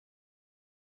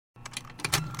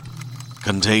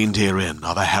Contained herein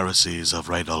are the heresies of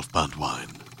Radolf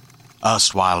Burntwine,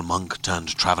 erstwhile monk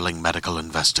turned traveling medical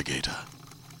investigator.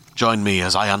 Join me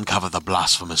as I uncover the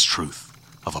blasphemous truth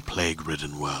of a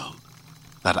plague-ridden world,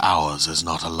 that ours is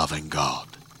not a loving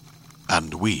God,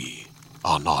 and we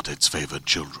are not its favored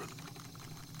children.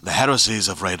 The heresies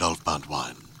of Radolf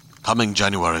Burntwine, coming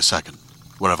January 2nd,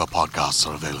 wherever podcasts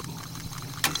are available.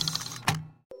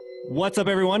 What's up,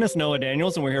 everyone? It's Noah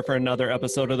Daniels, and we're here for another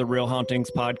episode of the Real Hauntings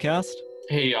podcast.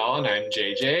 Hey, y'all, and I'm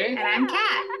JJ. And I'm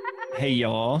Kat. Hey,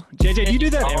 y'all. JJ, do you do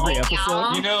that every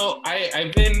episode? You know,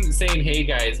 I've been saying hey,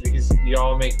 guys, because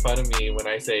y'all make fun of me when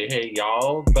I say hey,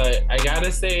 y'all, but I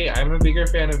gotta say I'm a bigger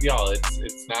fan of y'all.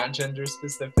 It's not gender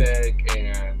specific,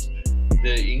 and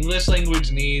the English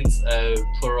language needs a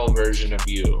plural version of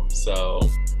you, so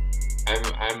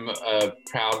I'm a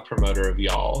proud promoter of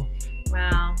y'all.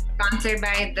 Wow. Sponsored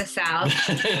by the South.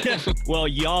 Well,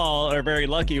 y'all are very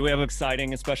lucky. We have an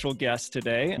exciting and special guest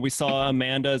today. We saw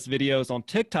Amanda's videos on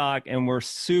TikTok, and we're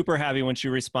super happy when she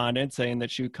responded, saying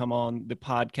that she would come on the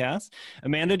podcast.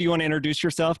 Amanda, do you want to introduce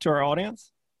yourself to our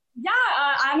audience? Yeah,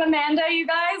 I'm Amanda, you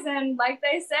guys, and like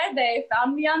they said, they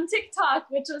found me on TikTok,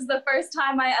 which was the first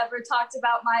time I ever talked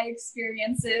about my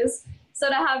experiences. So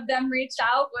to have them reach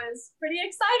out was pretty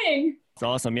exciting. It's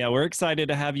awesome. Yeah, we're excited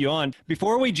to have you on.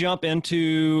 Before we jump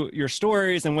into your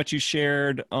stories and what you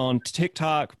shared on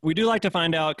TikTok, we do like to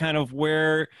find out kind of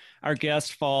where our guests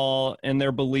fall in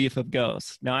their belief of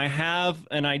ghosts. Now, I have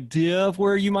an idea of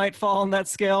where you might fall on that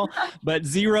scale, but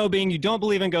 0 being you don't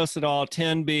believe in ghosts at all,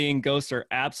 10 being ghosts are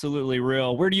absolutely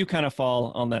real. Where do you kind of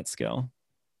fall on that scale?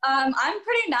 I'm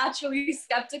pretty naturally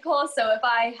skeptical, so if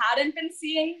I hadn't been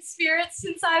seeing spirits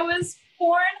since I was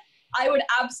born, I would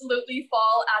absolutely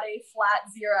fall at a flat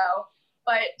 0.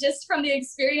 But just from the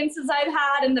experiences I've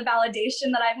had and the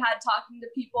validation that I've had talking to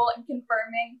people and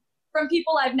confirming from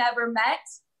people I've never met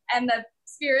and the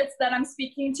spirits that I'm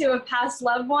speaking to of past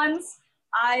loved ones,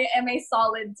 I am a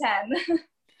solid 10.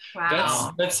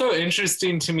 Wow. That's so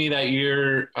interesting to me that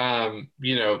you're,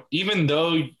 even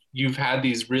though you've had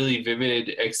these really vivid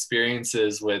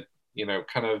experiences with,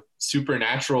 kind of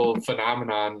supernatural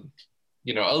phenomenon,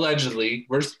 allegedly,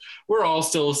 we're all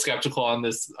still skeptical on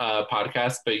this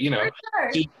podcast, but Sure.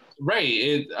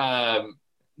 right.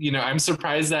 I'm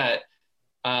surprised that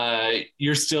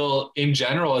you're still in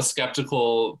general a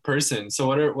skeptical person. So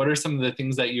what are some of the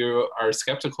things that you are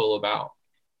skeptical about?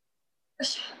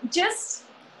 Just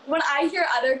when I hear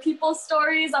other people's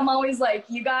stories, I'm always like,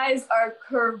 you guys are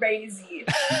crazy.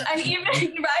 And even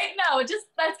right now, just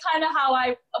that's kind of how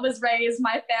I was raised.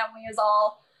 My family is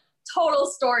all total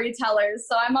storytellers.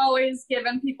 So I'm always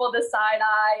giving people the side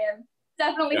eye and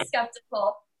definitely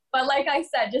skeptical. But like I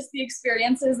said, just the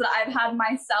experiences that I've had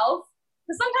myself,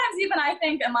 because sometimes even I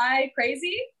think, am I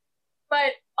crazy?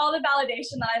 But all the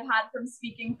validation that I've had from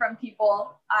speaking from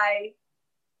people, I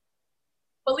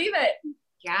believe it.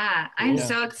 Yeah, I'm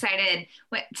so excited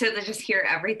to just hear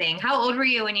everything. How old were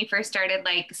you when you first started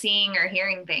seeing or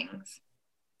hearing things?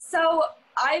 So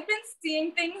I've been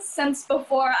seeing things since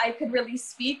before I could really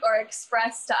speak or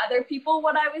express to other people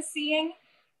what I was seeing.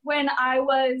 When I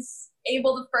was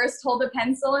able to first hold a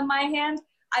pencil in my hand,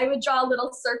 I would draw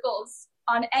little circles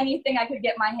on anything I could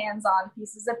get my hands on,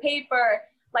 pieces of paper,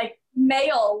 like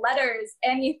mail, letters,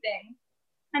 anything.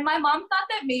 And my mom thought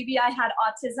that maybe I had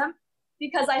autism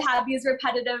because I had these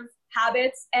repetitive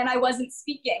habits and I wasn't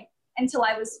speaking until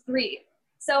I was 3.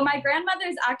 So my grandmother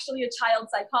is actually a child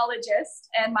psychologist,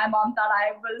 and my mom thought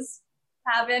I was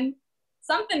having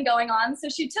something going on, so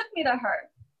she took me to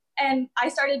her. And I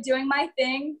started doing my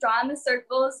thing, drawing the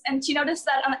circles, and she noticed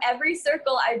that on every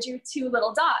circle I drew 2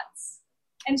 little dots.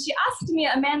 And she asked me,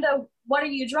 Amanda, what are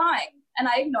you drawing? And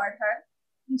I ignored her.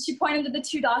 And she pointed to the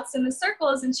 2 dots in the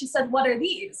circles, and she said, what are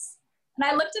these?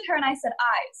 And I looked at her and I said,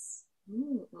 eyes.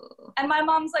 Ooh. And my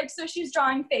mom's like, so she's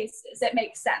drawing faces. It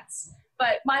makes sense.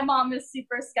 But my mom is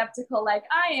super skeptical like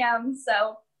I am.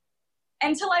 So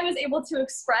until I was able to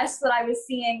express that I was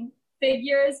seeing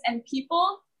figures and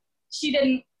people, she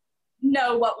didn't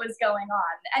know what was going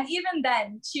on. And even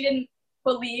then, she didn't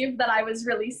believe that I was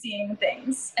really seeing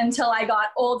things until I got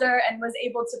older and was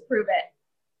able to prove it.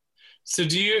 So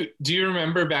do you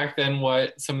remember back then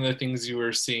what some of the things you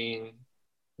were seeing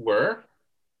were?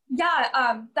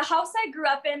 Yeah, the house I grew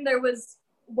up in, there was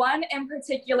one in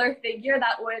particular figure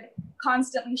that would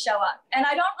constantly show up. And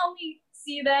I don't only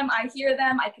see them, I hear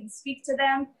them, I can speak to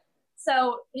them.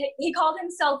 So he called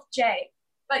himself Jay,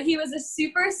 but he was a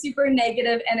super, super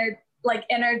negative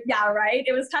yeah, right?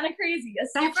 It was kind of crazy. A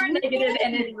super negative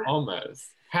entity. Almost.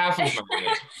 Half of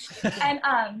my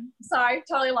And sorry,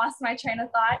 totally lost my train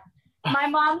of thought. My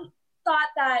mom thought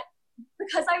that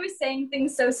because I was saying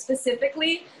things so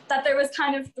specifically that there was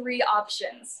kind of three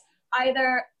options.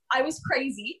 Either I was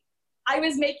crazy, I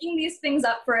was making these things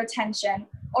up for attention,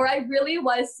 or I really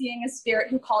was seeing a spirit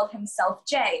who called himself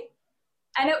Jay.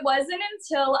 And it wasn't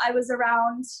until I was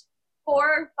around 4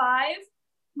 or 5,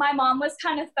 my mom was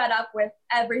kind of fed up with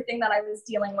everything that I was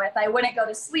dealing with. I wouldn't go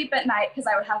to sleep at night because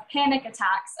I would have panic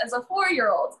attacks as a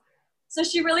 4-year-old. So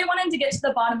she really wanted to get to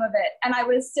the bottom of it. And I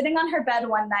was sitting on her bed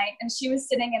one night, and she was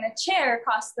sitting in a chair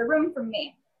across the room from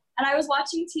me. And I was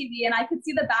watching TV, and I could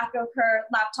see the back of her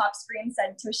laptop screen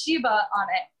said Toshiba on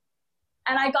it.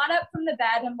 And I got up from the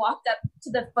bed and walked up to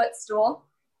the footstool.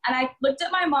 And I looked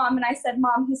at my mom and I said,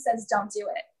 Mom, he says, don't do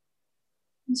it.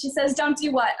 And she says, don't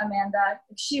do what, Amanda?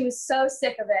 She was so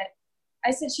sick of it.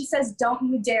 I said, she says, don't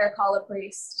you dare call a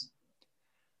priest.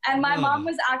 And my mom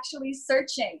was actually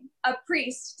searching a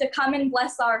priest to come and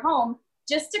bless our home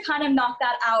just to kind of knock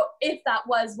that out if that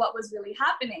was what was really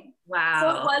happening. Wow.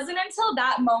 So it wasn't until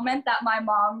that moment that my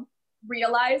mom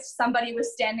realized somebody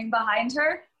was standing behind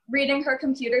her, reading her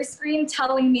computer screen,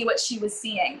 telling me what she was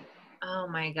seeing. Oh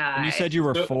my God. And you said you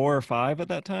were 4 or 5 at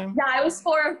that time? Yeah, I was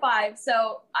 4 or 5.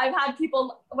 So I've had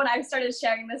people, when I started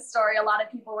sharing this story, a lot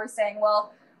of people were saying,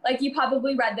 well, like, you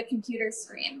probably read the computer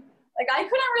screen. Like, I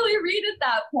couldn't really read at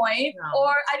that point,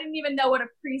 or I didn't even know what a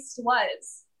priest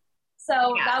was.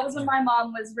 So that was when my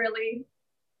mom was really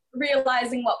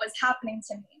realizing what was happening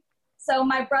to me. So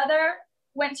my brother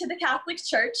went to the Catholic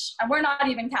Church, and we're not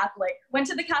even Catholic, went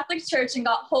to the Catholic Church and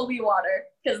got holy water,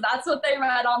 because that's what they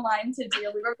read online to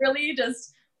do. We were really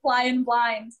just flying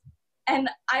blind. And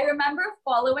I remember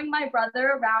following my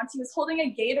brother around. He was holding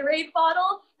a Gatorade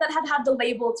bottle that had the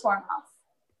label torn off.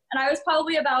 And I was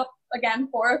probably about, again,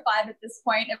 4 or 5 at this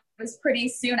point. It was pretty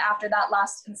soon after that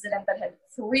last incident that had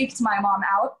freaked my mom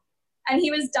out. And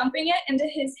he was dumping it into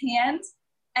his hand.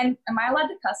 And am I allowed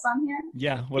to cuss on here?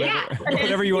 Yeah, whatever, Yeah.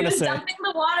 whatever you want to say. He was dumping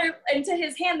the water into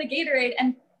his hand, the Gatorade,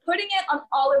 and putting it on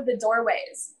all of the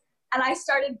doorways. And I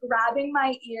started grabbing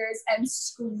my ears and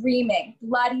screaming,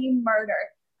 bloody murder.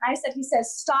 And I said, he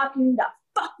says, stop, you need to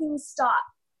fucking stop.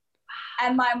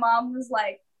 And my mom was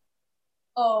like,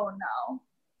 oh no.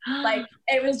 Like,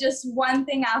 it was just one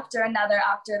thing after another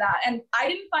after that. And I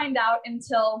didn't find out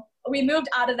until we moved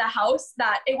out of the house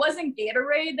that it wasn't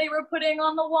Gatorade they were putting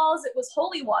on the walls. It was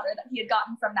holy water that he had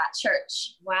gotten from that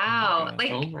church. Wow.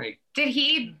 Like, Oh my. did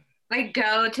he like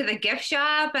go to the gift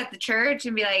shop at the church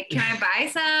and be like, can I buy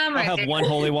some? I'll have one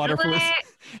holy water, please.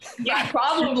 Yeah,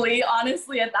 probably.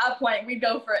 Honestly, at that point, we'd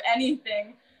go for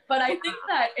anything. But I think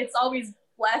that it's always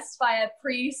blessed by a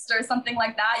priest or something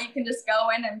like that. You can just go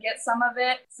in and get some of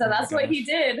it. So that's what he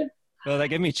did. Oh, that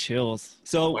gave me chills.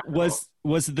 So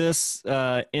was this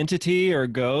entity or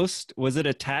ghost, was it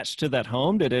attached to that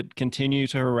home? Did it continue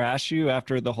to harass you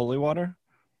after the holy water?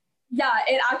 Yeah,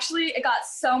 it got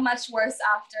so much worse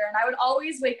after. And I would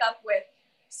always wake up with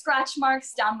scratch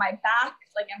marks down my back,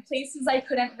 like in places I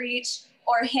couldn't reach,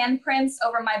 or handprints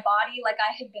over my body like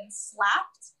I had been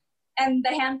slapped. And the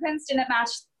handprints didn't match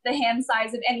the hand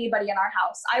size of anybody in our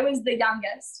house. I was the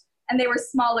youngest, and they were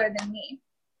smaller than me.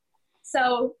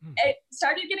 So it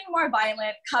started getting more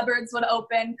violent. Cupboards would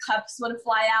open, cups would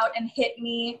fly out and hit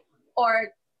me, or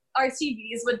our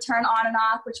TVs would turn on and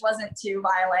off, which wasn't too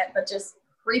violent, but just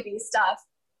creepy stuff.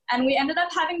 And we ended up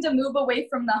having to move away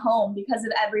from the home because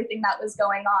of everything that was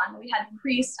going on. We had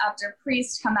priest after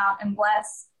priest come out and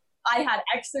bless. I had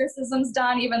exorcisms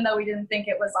done, even though we didn't think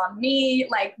it was on me.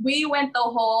 Like, we went the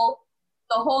whole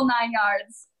 9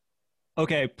 yards.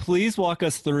 Okay, please walk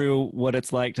us through what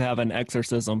it's like to have an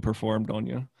exorcism performed on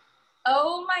you.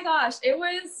 Oh my gosh, it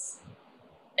was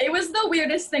the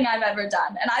weirdest thing I've ever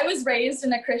done. And I was raised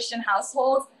in a Christian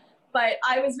household, but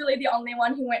I was really the only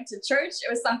one who went to church. It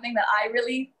was something that I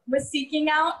really was seeking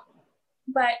out.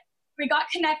 But we got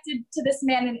connected to this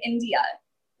man in India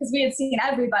because we had seen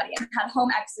everybody and had home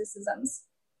exorcisms.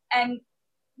 And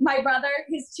my brother,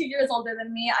 he's 2 years older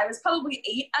than me. I was probably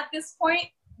 8 at this point.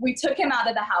 We took him out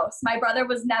of the house. My brother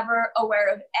was never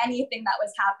aware of anything that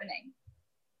was happening.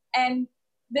 And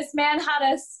this man had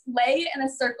us lay in a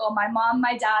circle, my mom,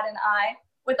 my dad, and I,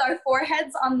 with our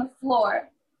foreheads on the floor.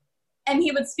 And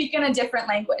he would speak in a different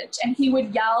language, and he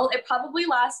would yell. It probably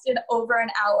lasted over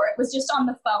an hour. It was just on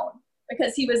the phone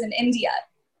because he was in India.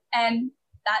 And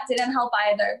that didn't help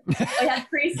either. We had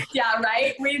priests, yeah,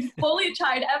 right? We fully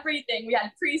tried everything. We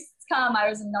had priests come. I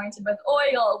was anointed with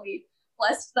oil. We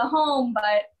blessed the home,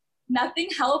 but nothing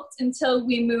helped until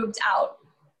we moved out.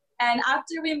 And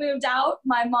after we moved out,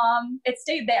 my mom, it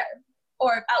stayed there,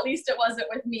 or at least it wasn't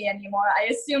with me anymore. I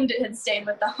assumed it had stayed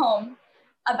with the home.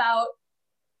 About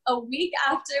a week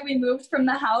after we moved from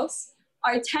the house,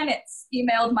 our tenants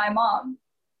emailed my mom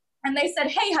And they said,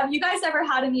 hey, have you guys ever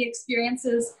had any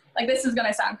experiences, like this is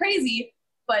gonna sound crazy,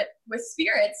 but with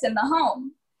spirits in the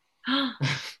home?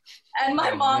 And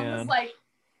my mom was like,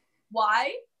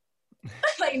 why?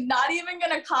 Like, not even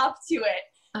gonna cop to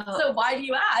it. So why do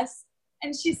you ask?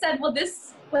 And she said, well,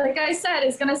 this, like I said,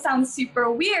 is gonna sound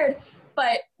super weird,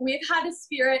 but we've had a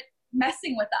spirit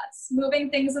messing with us, moving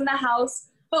things in the house,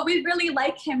 but we really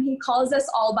like him. He calls us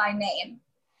all by name.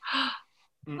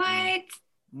 What?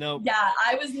 Nope. Yeah,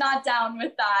 I was not down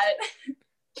with that.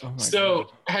 Oh So,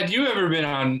 God. had you ever been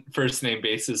on first name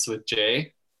basis with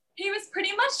Jay? He was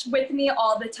pretty much with me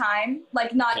all the time,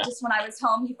 like not just when I was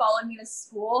home. He followed me to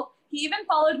school. He even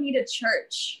followed me to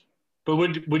church. But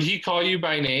would he call you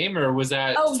by name, or was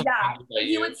that? Oh yeah, like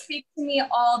he would speak to me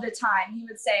all the time. He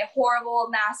would say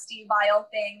horrible, nasty, vile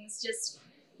things. Just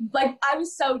like I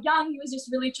was so young, he was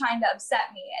just really trying to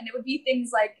upset me. And it would be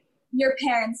things like, your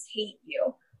parents hate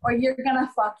you, or you're gonna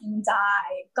fucking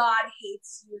die. God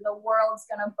hates you. The world's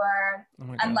gonna burn.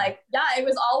 Oh And like, yeah, it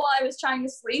was all while I was trying to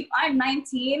sleep. I'm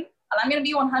 19, and I'm gonna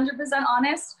be 100%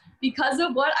 honest. Because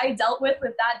of what I dealt with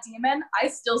that demon, I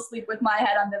still sleep with my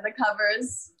head under the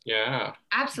covers. Yeah.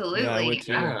 Absolutely. Yeah, I would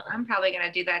too. Yeah. I'm probably going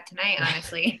to do that tonight,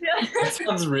 honestly. That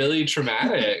sounds really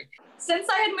traumatic. Since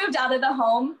I had moved out of the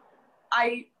home,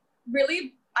 I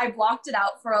blocked it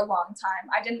out for a long time.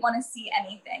 I didn't want to see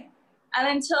anything. And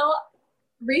until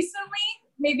recently,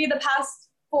 maybe the past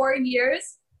 4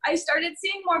 years, I started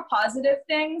seeing more positive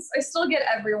things. I still get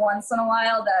every once in a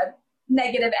while the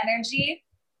negative energy,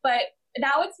 but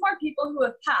now it's more people who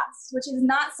have passed, which is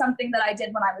not something that I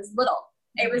did when I was little.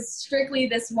 It was strictly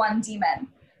this one demon.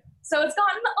 So it's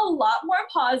gotten a lot more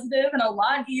positive and a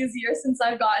lot easier since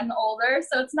I've gotten older.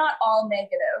 So it's not all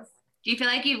negative. Do you feel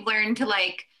like you've learned to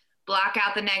like block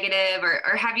out the negative,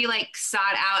 or have you like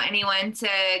sought out anyone to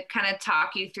kind of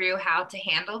talk you through how to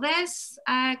handle this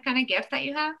kind of gift that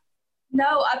you have?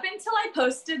 No, up until I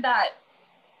posted that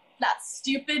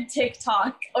stupid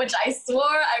TikTok, which I swore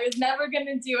I was never going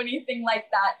to do anything like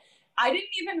that. I didn't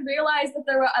even realize that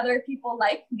there were other people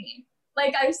like me.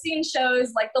 Like, I've seen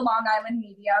shows like The Long Island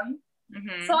Medium.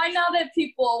 Mm-hmm. So I know that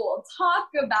people will talk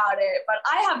about it, but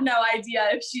I have no idea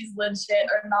if she's legit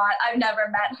or not. I've never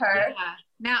met her. Yeah.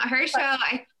 Now, her show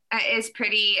is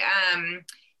pretty,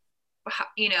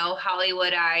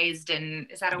 Hollywoodized, and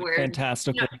is that a word?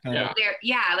 Fantastical.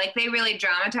 Yeah, like they really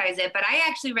dramatize it. But I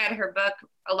actually read her book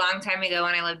a long time ago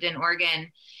when I lived in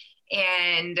Oregon,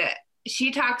 and she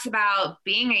talks about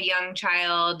being a young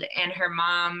child and her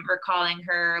mom recalling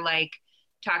her like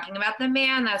talking about the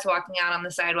man that's walking out on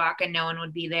the sidewalk and no one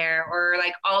would be there, or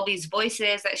like all these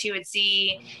voices that she would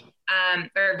see,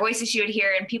 or voices she would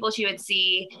hear and people she would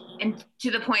see, and to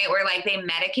the point where like they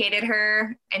medicated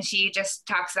her, and she just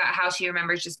talks about how she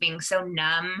remembers just being so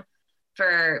numb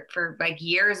for like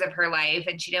years of her life,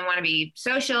 and she didn't want to be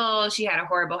social. She had a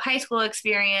horrible high school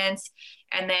experience,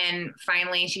 and then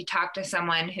finally she talked to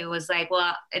someone who was like,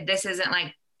 well, this isn't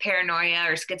like paranoia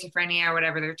or schizophrenia or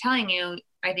whatever they're telling you.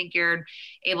 I think you're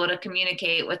able to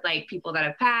communicate with like people that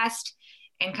have passed,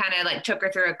 and kind of like took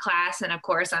her through a class and a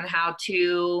course on how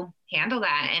to handle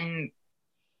that. And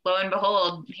lo and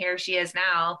behold, here she is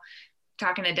now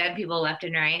talking to dead people left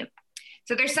and right.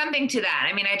 So there's something to that.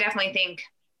 I mean, I definitely think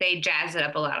they jazz it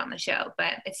up a lot on the show,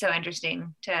 but it's so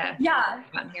interesting to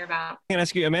hear about. Can I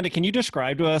ask you, Amanda, can you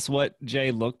describe to us what Jay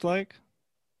looked like?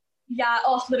 Yeah,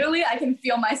 literally I can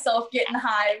feel myself getting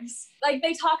hives. Like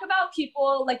they talk about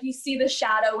people, like you see the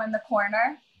shadow in the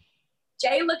corner.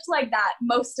 Jay looked like that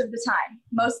most of the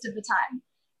time.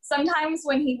 Sometimes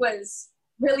when he was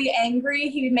really angry,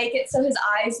 he would make it so his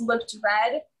eyes looked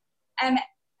red. And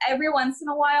every once in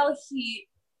a while,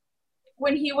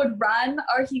 when he would run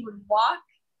or he would walk,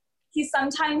 he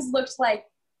sometimes looked like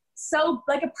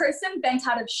a person bent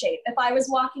out of shape. If I was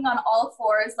walking on all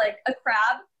fours like a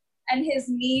crab, and his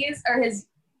knees or his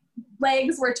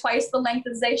legs were twice the length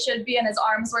as they should be, and his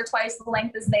arms were twice the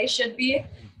length as they should be,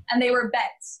 and they were bent,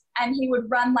 and he would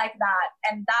run like that.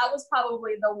 And that was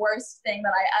probably the worst thing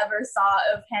that I ever saw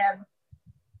of him.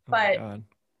 But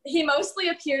he mostly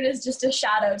appeared as just a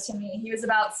shadow to me. He was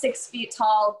about 6 feet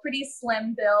tall, pretty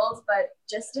slim build, but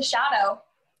just a shadow.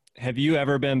 Have you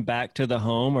ever been back to the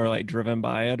home or like driven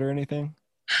by it or anything?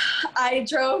 I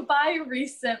drove by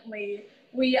recently.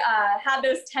 We had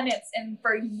those tenants in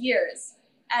for years,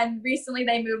 and recently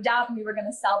they moved out and we were going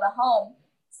to sell the home.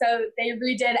 So they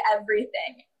redid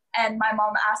everything. And my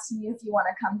mom asked me if you want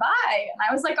to come by. And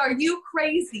I was like, are you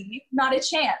crazy? Not a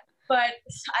chance. But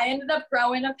I ended up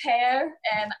growing a pair,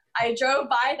 and I drove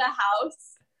by the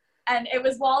house, and it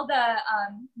was while the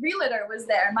realtor was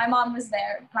there. My mom was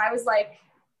there. And I was like,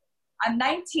 I'm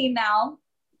 19 now.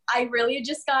 I really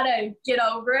just gotta get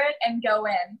over it and go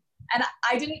in. And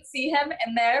I didn't see him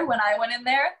in there when I went in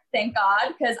there, thank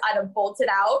God, because I'd have bolted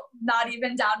out, not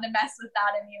even down to mess with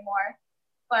that anymore.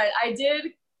 But I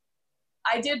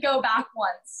did go back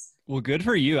once. Well, good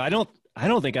for you. I don't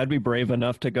think I'd be brave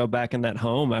enough to go back in that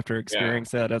home after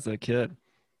experiencing that as a kid.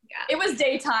 It was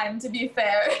daytime, to be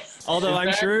fair. Although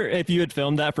I'm sure if you had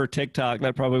filmed that for TikTok,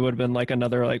 that probably would have been like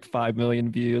another like 5 million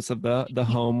views of the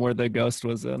home where the ghost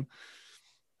was in.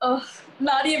 Oh,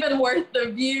 not even worth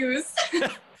the views.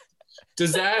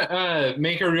 Does that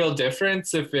make a real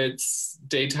difference if it's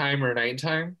daytime or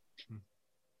nighttime?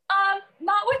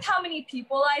 Not with how many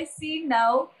people I see,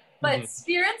 no. But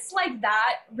spirits like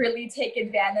that really take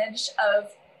advantage of,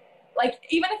 like,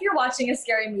 even if you're watching a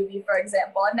scary movie, for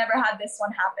example, I've never had this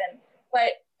one happen, but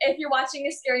if you're watching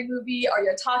a scary movie or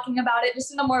you're talking about it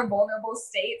just in a more vulnerable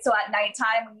state, so at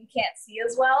nighttime when you can't see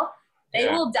as well, they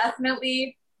will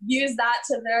definitely use that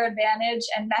to their advantage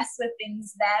and mess with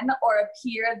things then or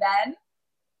appear then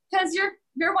because you're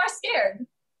more scared.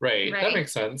 Right. That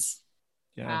makes sense.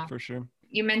 Yeah, for sure.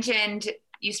 You mentioned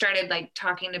you started like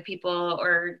talking to people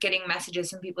or getting messages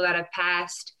from people that have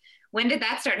passed. When did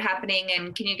that start happening?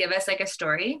 And can you give us like a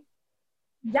story?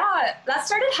 Yeah, that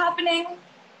started happening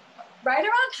right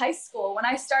around high school when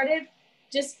I started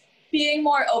just being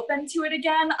more open to it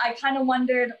again. I kind of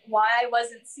wondered why I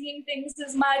wasn't seeing things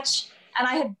as much.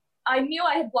 And I knew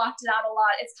I had blocked it out a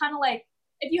lot. It's kind of like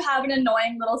if you have an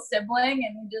annoying little sibling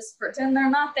and you just pretend they're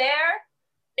not there.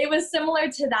 It was similar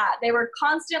to that. They were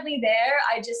constantly there.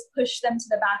 I just pushed them to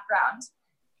the background.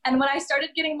 And when I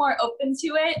started getting more open to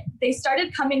it, they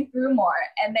started coming through more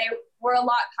and they were a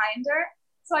lot kinder.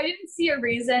 So I didn't see a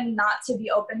reason not to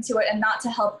be open to it and not to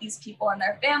help these people and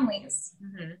their families.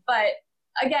 But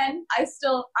again,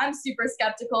 I'm super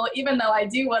skeptical, even though I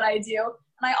do what I do.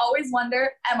 And I always wonder,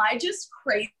 am I just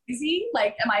crazy?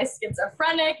 Like, am I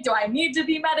schizophrenic? Do I need to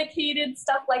be medicated?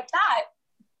 Stuff like that.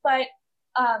 But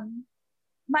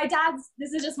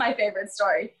this is just my favorite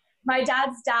story. My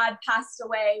dad's dad passed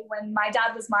away when my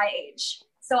dad was my age.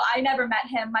 So I never met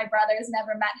him. My brothers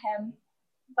never met him.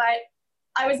 But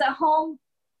I was at home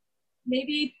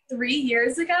maybe 3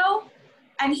 years ago,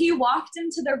 and he walked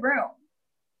into the room.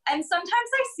 And sometimes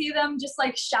I see them just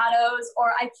like shadows,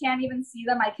 or I can't even see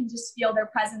them. I can just feel their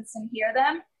presence and hear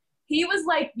them. He was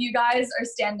like, you guys are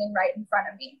standing right in front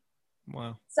of me.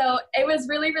 Wow. So it was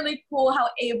really, really cool how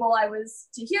able I was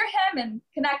to hear him and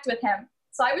connect with him.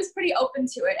 So I was pretty open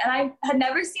to it. And I had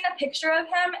never seen a picture of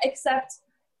him except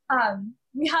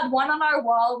we had one on our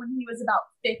wall when he was about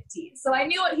 50. So I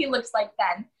knew what he looked like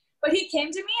then. But he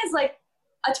came to me as like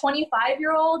a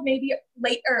 25-year-old, maybe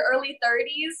late or early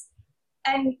 30s.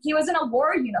 And he was in a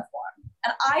war uniform.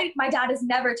 And my dad has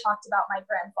never talked about my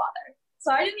grandfather.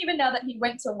 So I didn't even know that he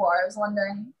went to war. I was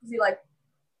wondering,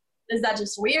 is that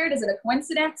just weird? Is it a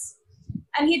coincidence?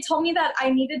 And he told me that I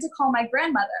needed to call my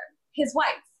grandmother, his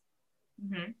wife.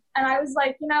 And I was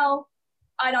like,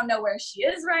 I don't know where she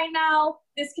is right now.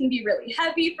 This can be really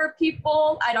heavy for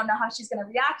people. I don't know how she's going to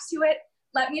react to it.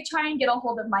 Let me try and get a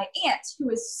hold of my aunt, who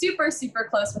is super, super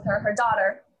close with her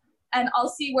daughter. And I'll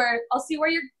see where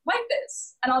your wife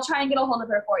is. And I'll try and get a hold of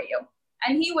her for you.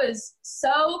 And he was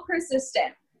so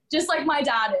persistent, just like my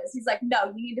dad is. He's like,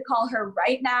 no, you need to call her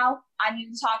right now. I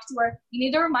need to talk to her. You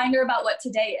need to remind her about what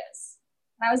today is.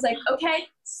 And I was like, okay,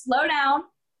 slow down.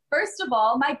 First of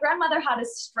all, my grandmother had a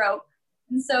stroke.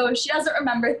 And so she doesn't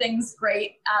remember things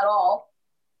great at all.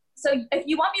 So if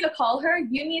you want me to call her,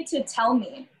 you need to tell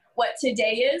me what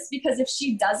today is, because if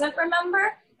she doesn't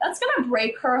remember, that's going to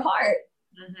break her heart.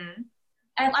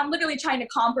 And I'm literally trying to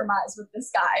compromise with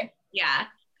this guy. Yeah.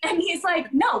 And he's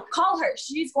like, no, call her.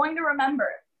 She's going to remember.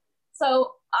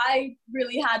 So I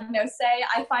really had no say.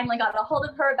 I finally got a hold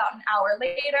of her about an hour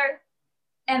later.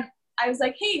 And I was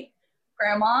like, hey,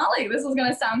 Grandma, like, this is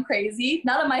going to sound crazy.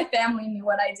 None of my family knew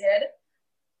what I did.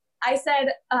 I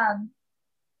said,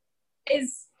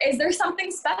 is there something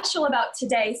special about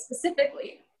today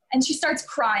specifically? And she starts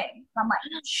crying. And I'm like,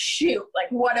 shoot,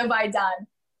 like, what have I done?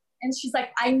 And she's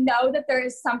like, I know that there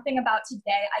is something about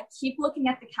today. I keep looking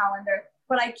at the calendar,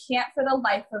 but I can't for the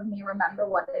life of me remember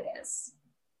what it is.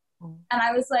 And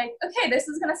I was like, okay, this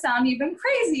is going to sound even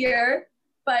crazier,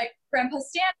 but Grandpa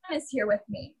Stan is here with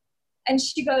me. And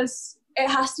she goes, it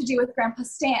has to do with Grandpa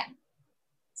Stan.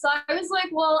 So I was like,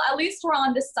 well, at least we're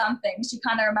on to something. She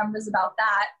kind of remembers about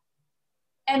that.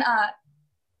 And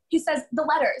he says, the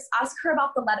letters, ask her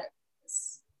about the letters.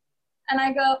 And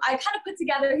I kind of put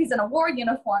together, he's in a war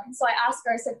uniform. So I asked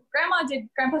her, I said, Grandma, did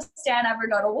Grandpa Stan ever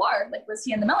go to war? Like, was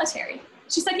he in the military?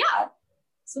 She said, yeah.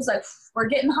 So I was like, we're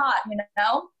getting hot, And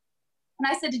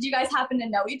I said, did you guys happen to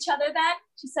know each other then?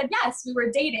 She said, yes, we were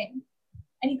dating.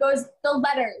 And he goes, the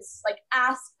letters, like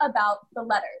ask about the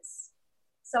letters.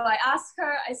 So I asked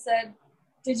her, I said,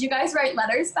 did you guys write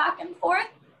letters back and forth?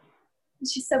 And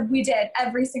she said, we did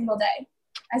every single day.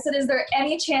 I said, is there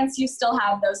any chance you still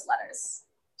have those letters?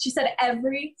 She said,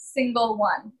 every single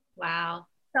one. Wow.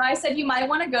 So I said, you might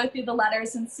want to go through the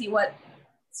letters and see what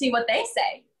they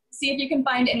say. See if you can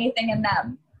find anything in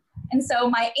them. And so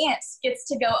my aunt gets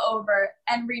to go over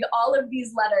and read all of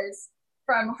these letters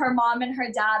from her mom and her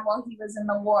dad while he was in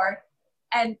the war.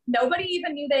 And nobody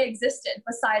even knew they existed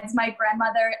besides my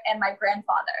grandmother and my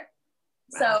grandfather.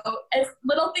 Wow. So it's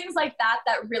little things like that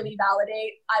that really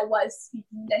validate I was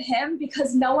speaking to him,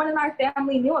 because no one in our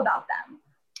family knew about them.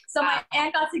 So my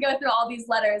aunt got to go through all these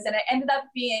letters, and it ended up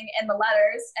being in the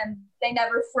letters, and they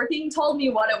never freaking told me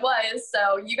what it was.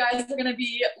 So you guys are going to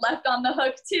be left on the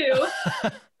hook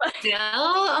too. Still?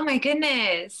 Oh my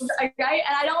goodness. Right?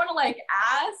 And I don't want to like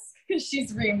ask because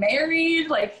she's remarried.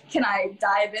 Like, can I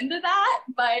dive into that?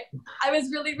 But I was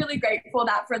really, really grateful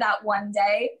that for that one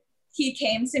day, he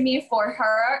came to me for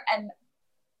her and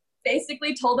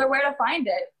basically told her where to find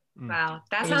it. Wow,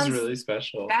 that sounds sounds really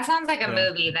special. That sounds like a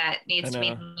movie that needs to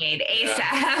be made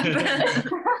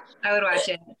ASAP. I would watch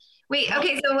it. Wait,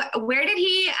 okay, so where did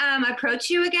he approach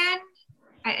you again?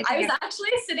 I was actually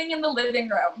sitting in the living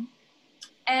room,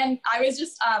 and I was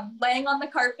just laying on the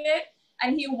carpet,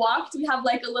 and he walked. We have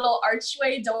like a little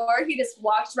archway door. He just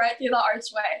walked right through the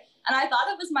archway, and I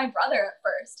thought it was my brother at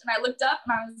first. And I looked up,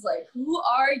 and I was like, "Who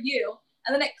are you?"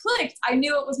 And then it clicked. I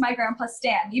knew it was my grandpa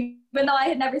Stan, even though I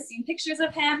had never seen pictures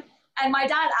of him. And my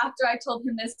dad, after I told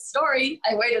him this story,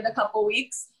 I waited a couple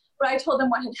weeks, but I told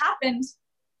him what had happened.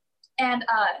 And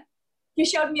he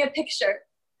showed me a picture,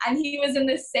 and he was in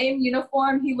the same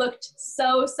uniform. He looked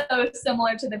so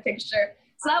similar to the picture.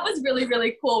 So that was really,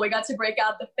 really cool. We got to break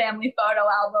out the family photo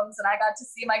albums, and I got to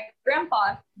see my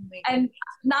grandpa. And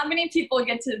not many people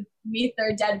get to meet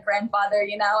their dead grandfather,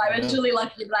 you know. I was really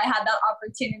lucky that I had that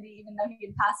opportunity, even though he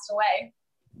had passed away.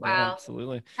 Wow. Yeah,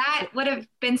 absolutely. That would have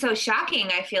been so shocking,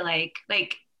 I feel like.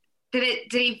 Like,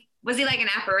 was he like an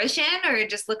apparition, or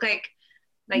it just looked like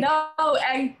No,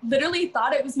 I literally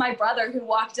thought it was my brother who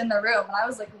walked in the room, and I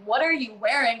was like, what are you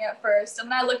wearing at first?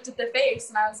 And then I looked at the face,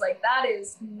 and I was like, that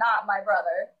is not my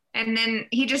brother. And then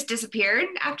he just disappeared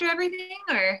after everything,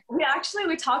 or? We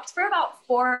talked for about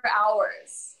 4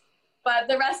 hours, but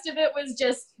the rest of it was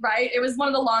just, it was one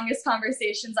of the longest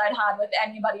conversations I'd had with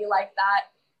anybody like that,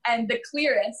 and the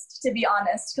clearest, to be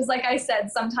honest, because like I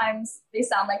said, sometimes they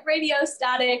sound like radio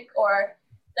static, or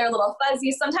they're a little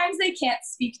fuzzy. Sometimes they can't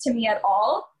speak to me at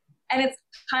all. And it's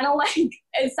kind of like,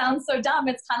 it sounds so dumb,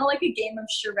 it's kind of like a game of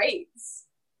charades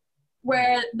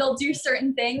where they'll do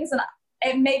certain things and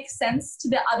it makes sense to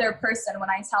the other person when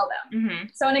I tell them. Mm-hmm.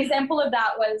 So an example of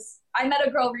that was, I met a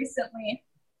girl recently,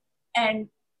 and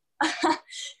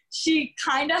she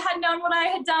kind of had known what I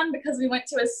had done because we went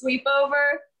to a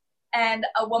sleepover and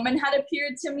a woman had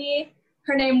appeared to me.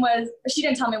 Her name was, she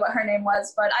didn't tell me what her name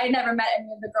was, but I had never met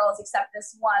any of the girls except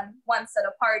this one once at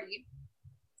a party.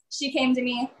 She came to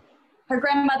me, her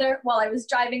grandmother, while I was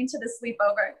driving to the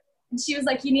sleepover, and she was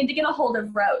like, you need to get a hold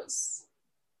of Rose.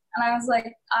 And I was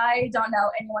like, I don't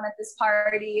know anyone at this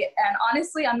party, and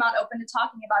honestly, I'm not open to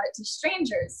talking about it to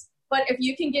strangers. But if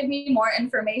you can give me more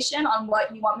information on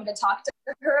what you want me to talk to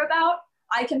her about,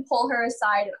 I can pull her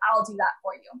aside and I'll do that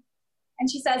for you. And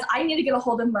she says, I need to get a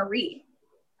hold of Marie.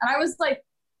 And I was like,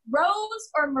 Rose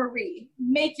or Marie?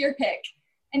 Make your pick.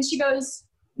 And she goes,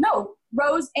 no,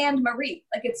 Rose and Marie.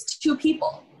 Like, it's two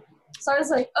people. So I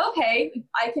was like, okay,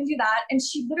 I can do that. And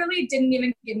she literally didn't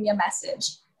even give me a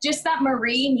message. Just that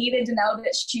Marie needed to know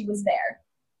that she was there.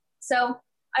 So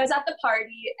I was at the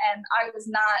party, and I was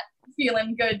not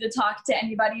feeling good to talk to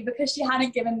anybody because she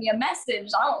hadn't given me a message.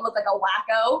 I don't look like a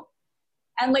wacko.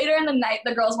 And later in the night,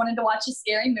 the girls wanted to watch a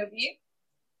scary movie.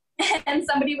 And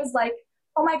somebody was like,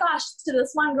 oh my gosh, to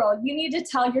this one girl, you need to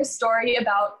tell your story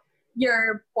about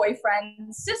your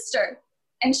boyfriend's sister.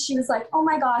 And she was like, oh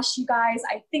my gosh, you guys,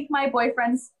 I think my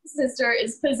boyfriend's sister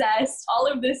is possessed, all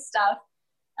of this stuff.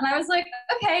 And I was like,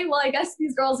 okay, well, I guess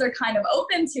these girls are kind of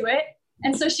open to it.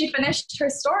 And so she finished her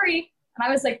story, and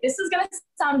I was like, this is going to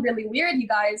sound really weird, you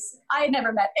guys. I had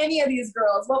never met any of these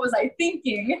girls. What was I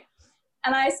thinking?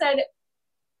 And I said,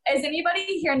 is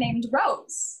anybody here named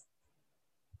Rose?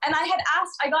 And I had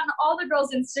asked, I got all the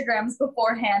girls' Instagrams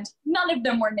beforehand. None of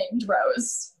them were named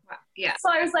Rose. Wow. Yeah.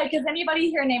 So I was like, is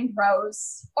anybody here named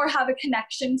Rose or have a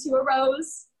connection to a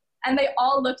Rose? And they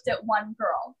all looked at one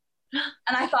girl.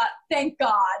 And I thought, thank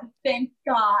God, thank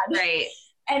God. Right.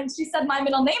 And she said, my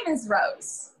middle name is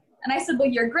Rose. And I said, well,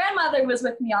 your grandmother was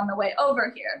with me on the way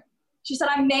over here. She said,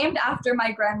 I'm named after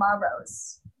my grandma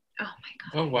Rose. Oh my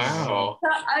God. Oh, wow. So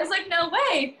I was like, no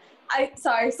way.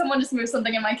 Sorry, someone just moved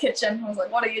something in my kitchen. I was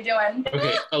like, what are you doing?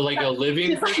 Okay, like a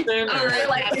living person? They're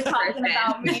like, you're talking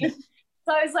about me.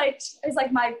 So I was like,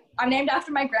 I'm named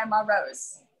after my grandma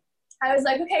Rose. I was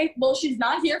like, okay, well, she's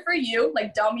not here for you.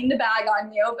 Like, don't mean to bag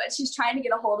on you, but she's trying to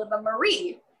get a hold of a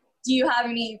Marie. Do you have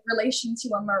any relation to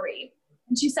a Marie?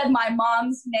 And she said, my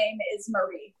mom's name is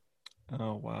Marie.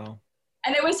 Oh, wow.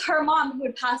 And it was her mom who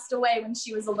had passed away when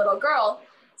she was a little girl.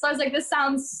 So I was like, this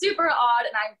sounds super odd,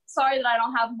 and I'm sorry that I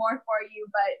don't have more for you,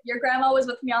 but your grandma was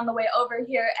with me on the way over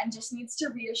here and just needs to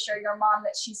reassure your mom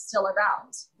that she's still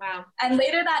around. Wow. And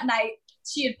later that night,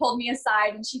 she had pulled me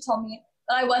aside and she told me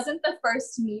that I wasn't the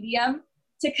first medium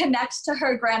to connect to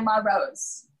her grandma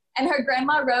Rose. And her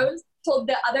grandma Rose told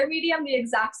the other medium the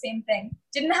exact same thing.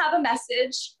 Didn't have a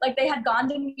message, like they had gone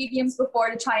to mediums before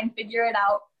to try and figure it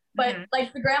out. But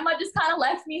like the grandma just kind of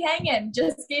left me hanging,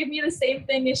 just gave me the same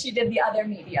thing as she did the other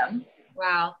medium.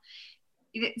 Wow.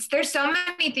 There's so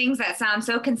many things that sound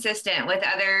so consistent with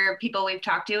other people we've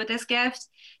talked to with this gift.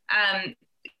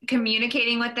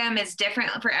 Communicating with them is different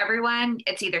for everyone.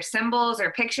 It's either symbols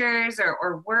or pictures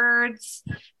or words.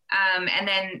 And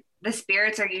then the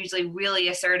spirits are usually really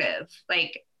assertive,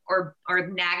 like, or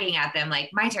nagging at them,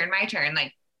 like, my turn,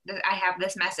 like, I have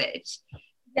this message.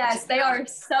 Yes, they are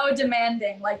so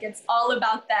demanding. Like, it's all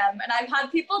about them. And I've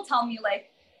had people tell me, like,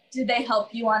 do they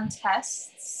help you on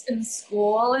tests in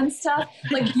school and stuff?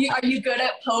 Like, are you good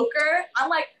at poker? I'm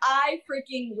like, I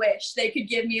freaking wish they could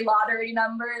give me lottery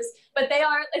numbers. But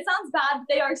it sounds bad, but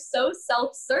they are so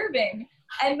self-serving.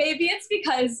 And maybe it's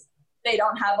because they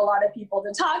don't have a lot of people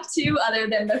to talk to other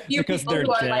than the few people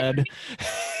who are dead. Like,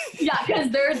 yeah, because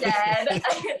they're dead.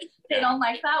 They don't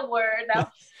like that word. No.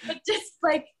 But just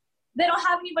like, they don't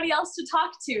have anybody else to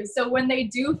talk to. So when they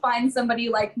do find somebody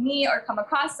like me or come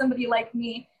across somebody like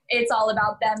me, it's all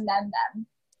about them.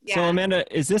 Yeah. So Amanda,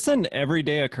 is this an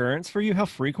everyday occurrence for you? How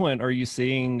frequent are you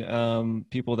seeing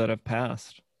people that have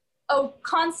passed? Oh,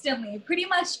 constantly. Pretty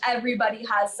much everybody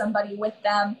has somebody with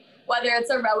them, whether it's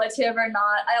a relative or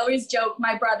not. I always joke,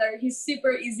 my brother, he's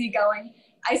super easygoing.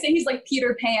 I say he's like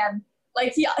Peter Pan.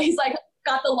 Like he's like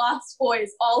got the Lost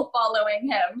Boys all following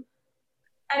him.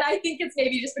 And I think it's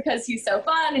maybe just because he's so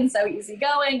fun and so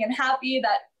easygoing and happy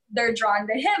that they're drawn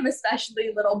to him, especially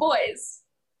little boys.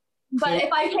 But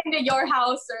if I came to your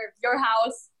house or your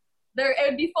house, it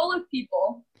would be full of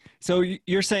people. So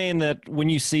you're saying that when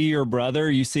you see your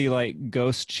brother, you see like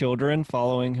ghost children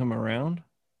following him around?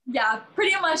 Yeah,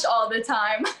 pretty much all the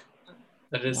time.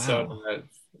 That is so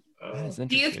nuts.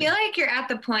 Do you feel like you're at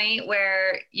the point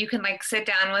where you can like sit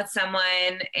down with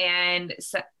someone and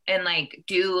like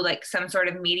do like some sort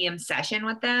of medium session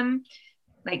with them,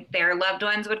 like their loved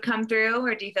ones would come through,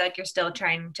 or do you feel like you're still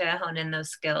trying to hone in those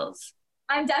skills?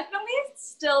 I'm definitely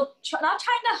still not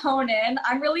trying to hone in.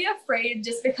 I'm really afraid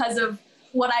just because of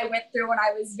what I went through when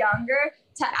I was younger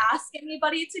to ask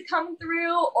anybody to come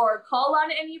through or call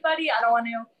on anybody. I don't want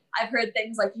to. I've heard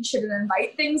things like you shouldn't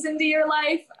invite things into your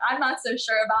life. I'm not so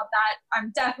sure about that.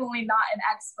 I'm definitely not an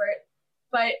expert,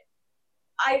 but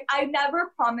I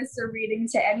never promise a reading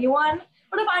to anyone.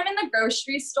 But if I'm in the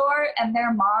grocery store and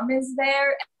their mom is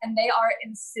there and they are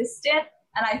insistent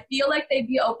and I feel like they'd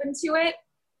be open to it,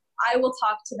 I will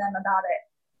talk to them about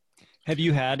it. Have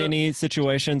you had any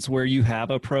situations where you have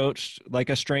approached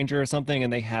like a stranger or something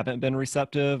and they haven't been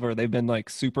receptive, or they've been like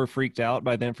super freaked out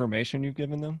by the information you've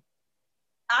given them?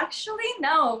 Actually,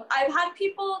 no. I've had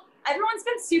people, everyone's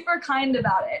been super kind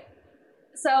about it.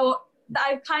 So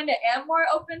I kind of am more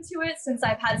open to it since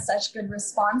I've had such good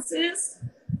responses.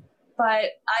 But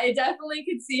I definitely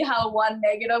could see how one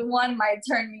negative one might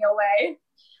turn me away.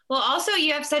 Well, also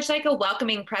you have such like a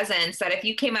welcoming presence that if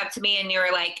you came up to me and you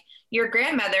were like, your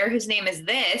grandmother, whose name is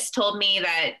this, told me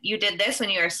that you did this when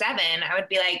you were 7, I would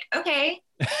be like, okay.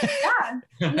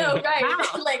 Yeah, no, right.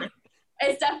 Wow. Like,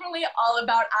 it's definitely all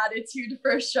about attitude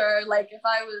for sure. Like if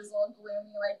I was all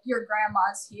gloomy, like your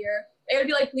grandma's here, they would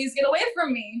be like, please get away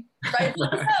from me. Right?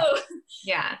 So,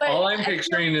 yeah. But all I'm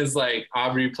picturing is like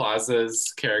Aubrey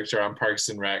Plaza's character on Parks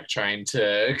and Rec trying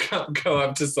to go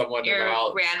up to someone your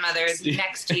about grandmother's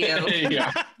next to you.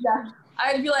 Yeah. Yeah.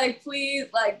 I'd be like, please,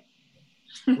 like,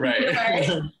 right.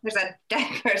 There's a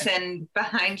dead person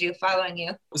behind you following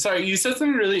you. Sorry, you said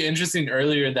something really interesting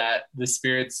earlier that the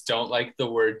spirits don't like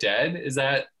the word dead. Is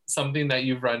that something that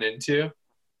you've run into?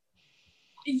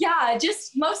 Yeah,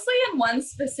 just mostly in one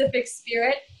specific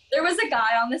spirit. There was a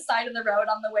guy on the side of the road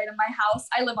on the way to my house.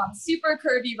 I live on super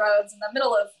curvy roads in the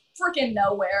middle of freaking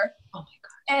nowhere. Oh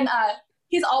my God. And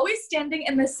he's always standing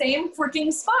in the same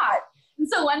freaking spot. And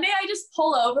so one day I just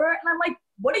pull over and I'm like,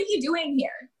 what are you doing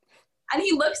here? And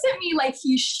he looks at me like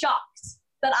he's shocked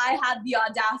that I had the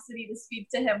audacity to speak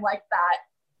to him like that.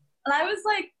 And I was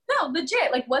like, no,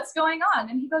 legit, like, what's going on?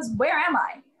 And he goes, where am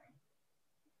I?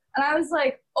 And I was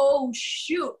like, oh,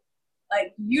 shoot.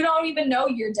 Like, you don't even know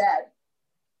you're dead.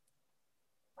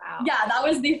 Wow. Yeah, that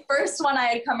was the first one I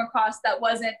had come across that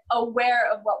wasn't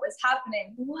aware of what was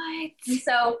happening. What? And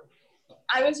so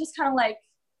I was just kind of like,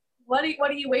 what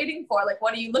are you waiting for? Like,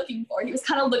 what are you looking for? He was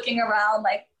kind of looking around,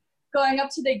 like going up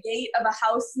to the gate of a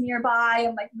house nearby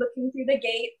and like looking through the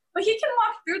gate. But he can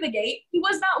walk through the gate. He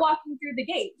was not walking through the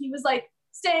gate. He was like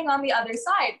staying on the other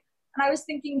side. And I was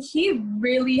thinking, he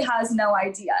really has no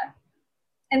idea.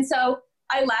 And so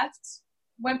I left,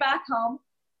 went back home,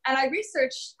 and I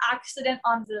researched accident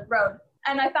on the road.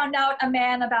 And I found out a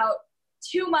man about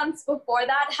 2 months before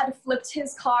that had flipped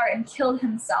his car and killed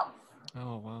himself.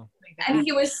 Oh, wow. And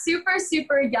he was super,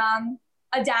 super young,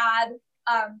 a dad,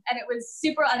 and it was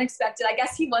super unexpected. I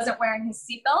guess he wasn't wearing his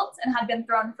seatbelt and had been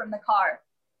thrown from the car.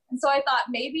 And so I thought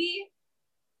maybe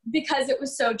because it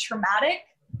was so traumatic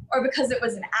or because it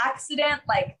was an accident,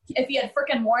 like if he had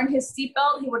frickin' worn his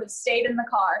seatbelt, he would have stayed in the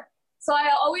car. So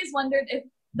I always wondered if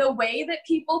the way that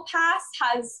people pass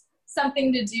has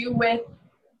something to do with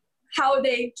how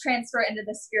they transfer into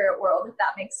the spirit world, if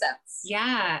that makes sense.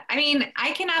 Yeah. I mean,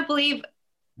 I cannot believe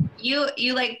you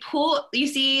like you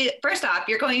see, first off,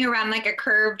 you're going around like a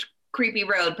curved, creepy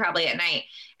road probably at night,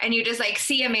 and you just like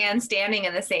see a man standing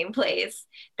in the same place.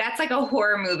 That's like a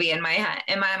horror movie in my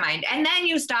mind. And then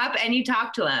you stop and you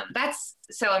talk to him. That's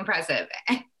so impressive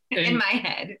in my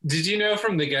head. Did you know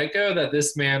from the get-go that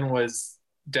this man was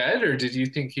dead, or did you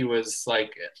think he was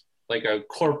like a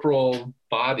corporal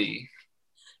body?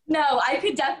 No, I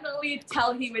could definitely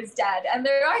tell he was dead. And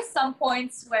there are some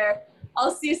points where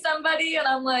I'll see somebody and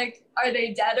I'm like, are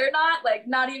they dead or not? Like,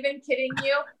 not even kidding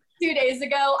you. 2 days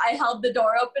ago, I held the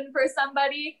door open for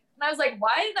somebody and I was like,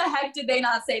 why the heck did they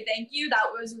not say thank you? That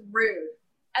was rude.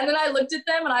 And then I looked at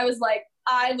them and I was like,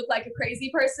 I look like a crazy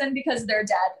person because they're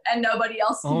dead and nobody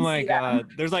else can see them. Oh my God.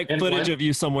 There's like footage of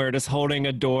you somewhere just holding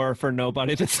a door for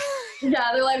nobody to see. Yeah,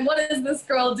 they're like, what is this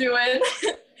girl doing?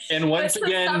 And once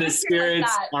again, the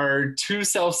spirits are too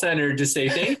self-centered to say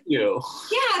thank you.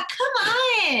 Yeah, come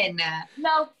on.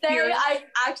 No, I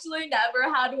actually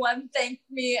never had one thank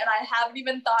me, and I haven't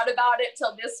even thought about it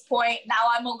till this point. Now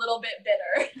I'm a little bit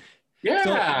bitter.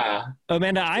 Yeah. So,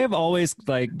 Amanda, I have always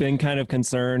like been kind of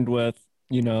concerned with,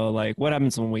 like what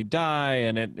happens when we die,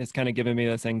 and it's kind of given me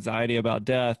this anxiety about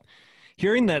death.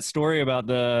 Hearing that story about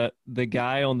the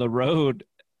guy on the road,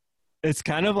 it's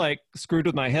kind of like screwed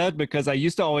with my head because I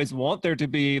used to always want there to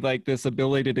be like this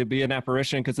ability to be an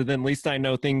apparition because then at least I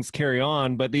know things carry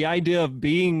on. But the idea of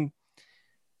being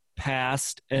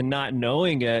past and not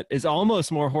knowing it is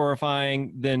almost more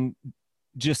horrifying than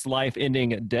just life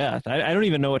ending at death. I don't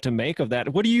even know what to make of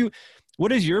that. What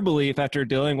is your belief after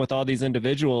dealing with all these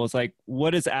individuals? Like,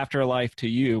 what is afterlife to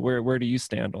you? Where do you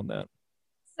stand on that?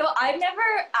 So I've never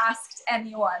asked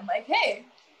anyone like, hey,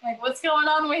 like, what's going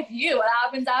on with you? What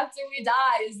happens after we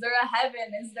die? Is there a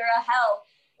heaven? Is there a hell?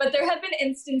 But there have been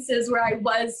instances where I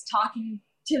was talking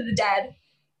to the dead,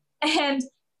 and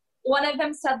one of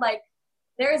them said, like,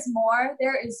 there's more.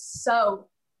 There is so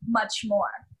much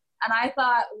more. And I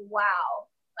thought, wow,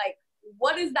 like,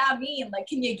 what does that mean? Like,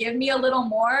 can you give me a little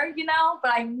more,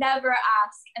 But I never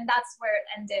asked, and that's where it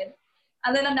ended.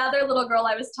 And then another little girl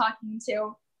I was talking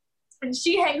to, and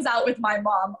she hangs out with my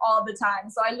mom all the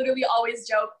time. So I literally always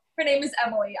joke. Her name is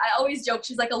Emily. I always joke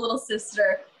she's like a little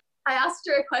sister. I asked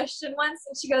her a question once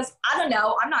and she goes, I don't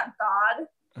know. I'm not God.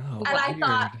 Oh, and I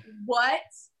thought, what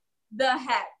the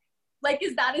heck? Like,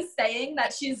 is that a saying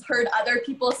that she's heard other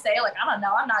people say? Like, I don't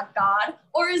know. I'm not God.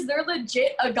 Or is there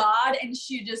legit a God and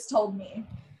she just told me?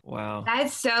 Wow.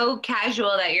 That's so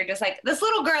casual that you're just like, this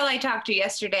little girl I talked to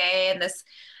yesterday, and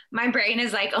my brain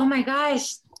is like, oh my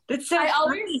gosh. That's so I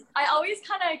always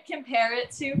kind of compare it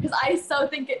to, because I so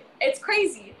think it's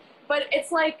crazy, but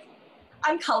it's like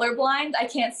I'm colorblind. I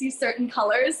can't see certain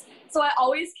colors. So I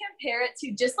always compare it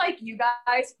to, just like you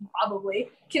guys probably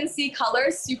can see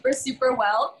colors super, super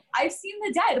well. I've seen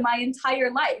the dead my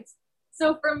entire life.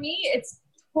 So for me, it's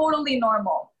totally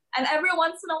normal. And every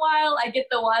once in a while, I get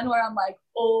the one where I'm like,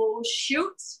 oh,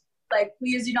 shoot. Like,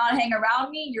 please do not hang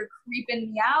around me. You're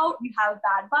creeping me out. You have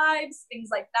bad vibes, things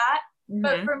like that. Mm-hmm.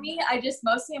 But for me, I just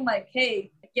mostly am like,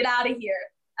 hey, get out of here.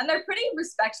 And they're pretty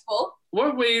respectful.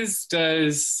 What ways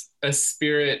does a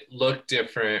spirit look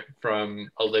different from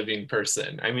a living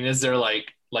person? I mean, is there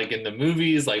like in the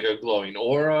movies, like a glowing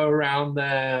aura around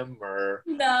them, or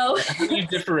no? How do you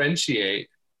differentiate?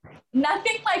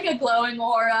 Nothing like a glowing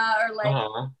aura or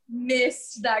like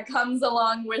mist that comes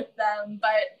along with them.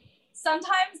 But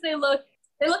sometimes they look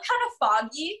kind of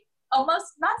foggy,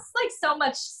 almost not like so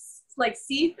much like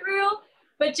see-through,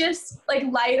 but just like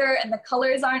lighter, and the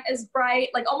colors aren't as bright,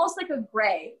 like almost like a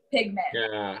gray pigment.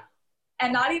 Yeah.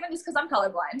 And not even just because I'm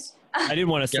colorblind. I didn't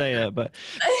want to say it, but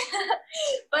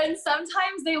but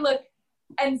sometimes they look,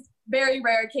 and very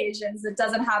rare occasions, it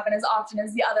doesn't happen as often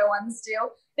as the other ones do,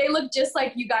 they look just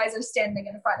like you guys are standing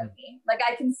in front of me. Like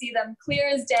I can see them clear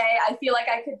as day. I feel like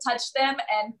I could touch them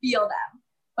and feel them.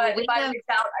 But if I reach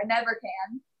out, I never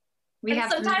can. We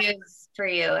have some news for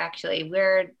you, actually.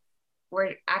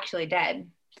 We're actually dead.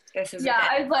 This is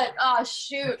I was like, oh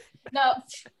shoot. No.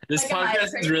 This like,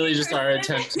 podcast is really just our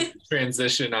attempt to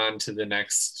transition on to the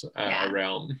next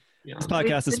realm. Yeah. This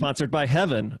podcast is sponsored by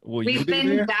Heaven. We've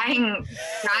been dying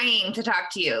to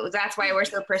talk to you. That's why we're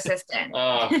so persistent.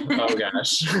 Oh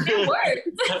gosh. It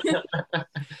worked.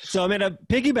 So, Amanda,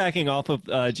 piggybacking off of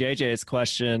JJ's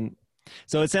question,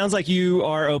 so it sounds like you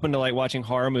are open to like watching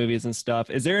horror movies and stuff.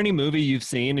 Is there any movie you've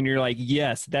seen and you're like,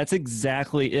 yes, that's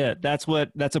exactly it. That's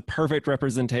a perfect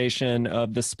representation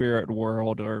of the spirit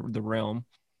world or the realm?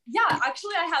 Yeah,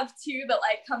 actually I have two that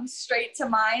like come straight to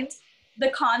mind. The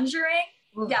Conjuring.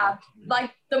 Yeah,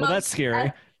 like the most. That's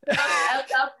scary.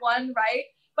 Up one, right?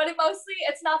 But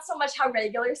it's not so much how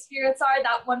regular spirits are.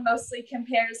 That one mostly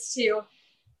compares to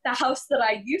the house that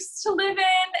I used to live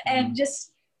in, and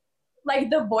just like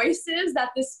the voices that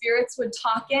the spirits would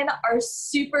talk in are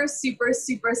super, super,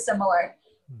 super similar.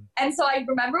 And so I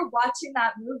remember watching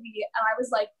that movie and I was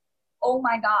like, oh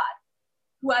my God,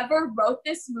 whoever wrote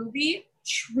this movie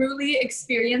truly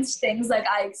experienced things like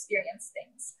I experienced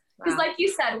things. Because like you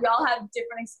said, we all have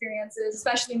different experiences,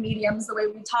 especially mediums, the way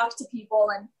we talk to people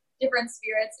and different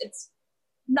spirits. It's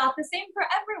not the same for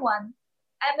everyone.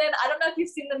 And then I don't know if you've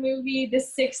seen the movie The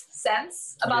Sixth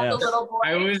Sense about the little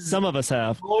boy. Some of us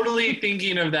have. Totally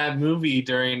thinking of that movie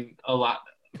during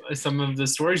some of the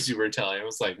stories you were telling. I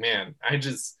was like, man, I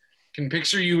just can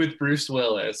picture you with Bruce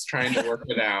Willis trying to work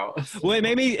it out. Well,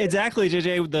 maybe exactly,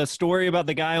 JJ, the story about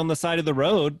the guy on the side of the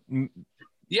road.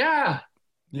 Yeah.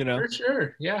 You know, for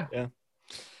sure. Yeah.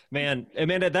 Man,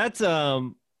 Amanda, that's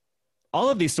all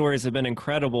of these stories have been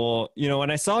incredible. You know,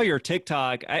 when I saw your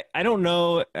TikTok, I don't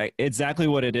know exactly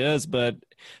what it is, but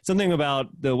something about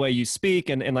the way you speak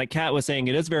and like Kat was saying,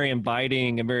 it is very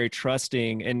inviting and very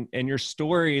trusting, and your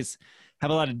stories have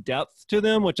a lot of depth to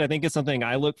them, which I think is something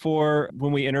I look for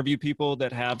when we interview people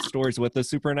that have stories with the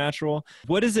supernatural.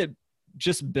 What has it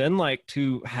just been like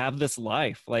to have this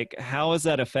life? Like, how has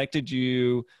that affected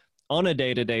you on a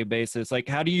day-to-day basis? Like,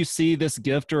 how do you see this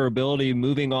gift or ability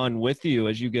moving on with you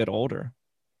as you get older?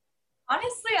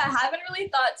 Honestly, I haven't really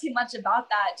thought too much about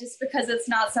that, just because it's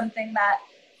not something that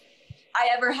I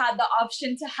ever had the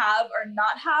option to have or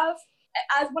not have.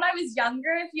 As when I was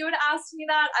younger, if you would ask me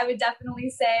that, I would definitely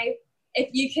say, if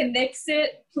you can nix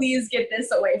it, please get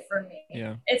this away from me.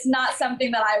 Yeah. It's not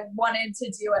something that I wanted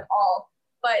to do at all.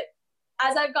 But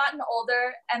as I've gotten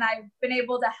older and I've been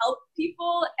able to help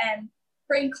people and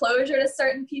bring closure to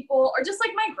certain people, or just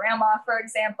like my grandma, for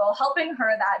example, helping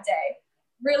her that day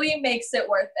really makes it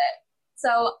worth it.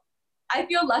 So I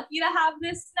feel lucky to have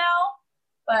this now,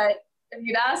 but if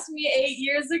you'd asked me 8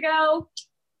 years ago,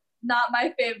 not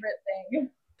my favorite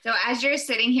thing. So as you're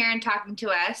sitting here and talking to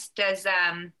us,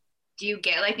 do you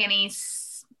get like any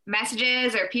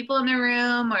messages or people in the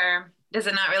room, or does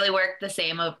it not really work the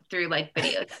same through like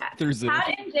video chat? Through Zoom.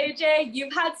 Pat and JJ,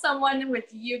 you've had someone with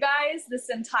you guys this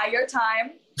entire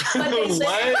time. But they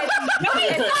stop.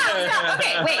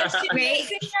 Okay, wait.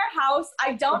 She's in your house.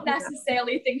 I don't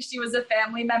necessarily think she was a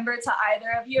family member to either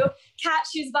of you. Kat,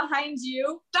 she's behind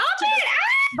you. Stop it!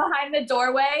 Behind the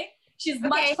doorway. She's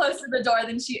much closer to the door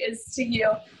than she is to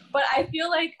you. But I feel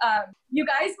like you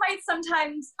guys might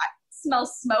sometimes smell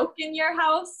smoke in your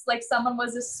house, like someone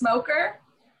was a smoker.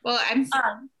 Well,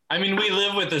 I mean, we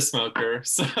live with a smoker,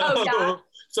 so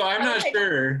so I'm not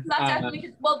sure.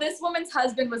 Well, this woman's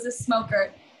husband was a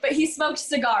smoker, but he smoked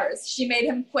cigars. She made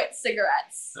him quit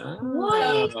cigarettes.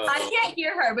 What? So I can't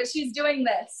hear her, but she's doing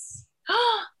this.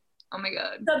 Oh my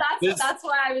God. So that's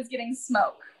why I was getting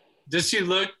smoke. Does she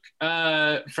look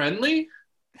friendly?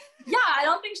 Yeah, I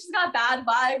don't think she's got bad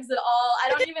vibes at all. I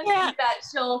don't even think that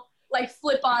she'll like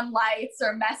flip on lights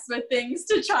or mess with things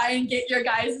to try and get your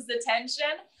guys' attention.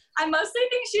 I mostly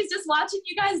think she's just watching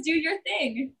you guys do your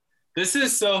thing. This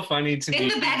is so funny to me. In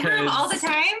the bedroom all the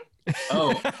time?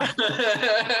 Oh.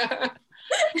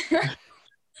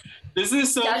 This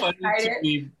is so funny to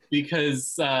me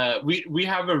because we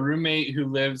have a roommate who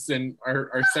lives in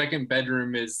our second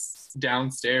bedroom is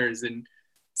downstairs, and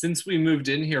since we moved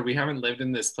in here, we haven't lived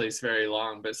in this place very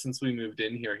long, but since we moved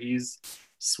in here, he's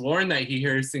sworn that he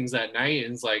hears things at night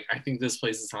and is like, I think this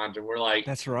place is haunted. We're like,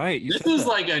 That's right. this is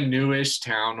like a newish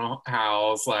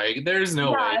townhouse. Like, there's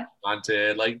no way it's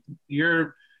haunted. Like,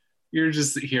 you're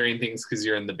just hearing things because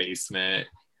you're in the basement.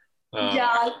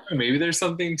 Maybe there's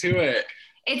something to it.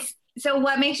 So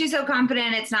what makes you so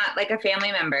confident it's not like a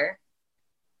family member?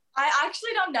 I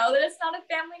actually don't know that it's not a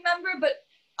family member, but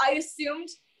I assumed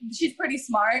she's pretty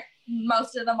smart.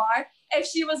 Most of them are. If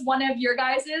she was one of your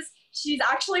guys's, she's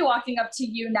actually walking up to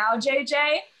you now,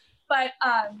 JJ. But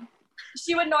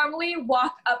she would normally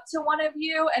walk up to one of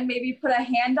you and maybe put a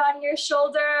hand on your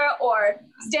shoulder or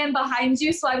stand behind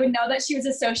you. So I would know that she was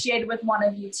associated with one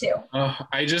of you too. Oh,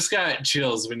 I just got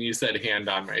chills when you said hand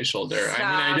on my shoulder. I mean,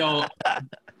 I don't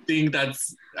think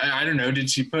that's, I don't know. Did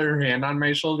she put her hand on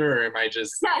my shoulder or am I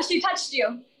just? Yeah, she touched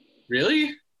you.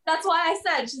 Really? That's why I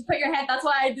said she's put your hand. That's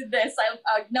why I did this.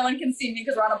 No one can see me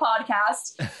because we're on a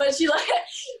podcast. But she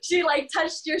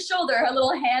touched your shoulder. Her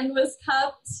little hand was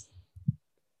cupped.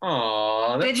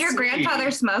 Oh, did your grandfather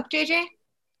smoke, JJ?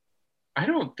 I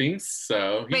don't think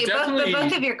so. Wait,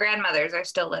 both of your grandmothers are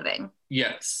still living.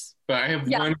 Yes, but I have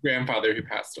one grandfather who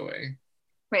passed away.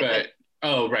 Right,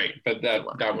 but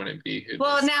that wouldn't be who.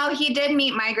 Well, now he did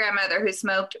meet my grandmother who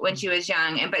smoked when she was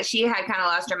young, but she had kind of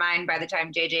lost her mind by the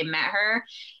time JJ met her,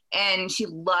 and she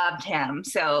loved him.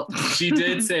 So she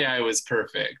did say I was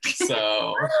perfect.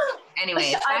 So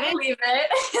anyway, I believe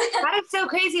it. That is so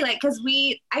crazy. Like, because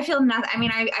I feel nothing. I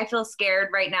mean, I feel scared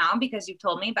right now because you've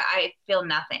told me, but I feel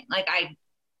nothing.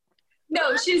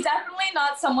 No, she's definitely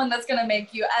not someone that's going to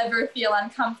make you ever feel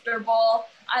uncomfortable.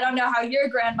 I don't know how your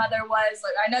grandmother was.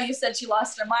 Like, I know you said she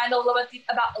lost her mind a little bit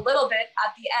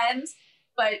at the end,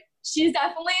 but she's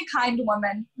definitely a kind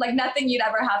woman. Like, nothing you'd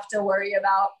ever have to worry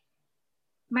about.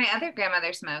 My other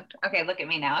grandmother smoked. Okay, look at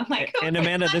me now. I'm like, and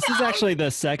Amanda, this is actually the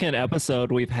second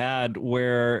episode we've had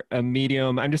where a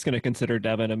medium, I'm just going to consider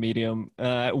Devin a medium,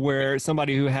 where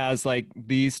somebody who has like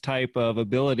these type of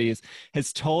abilities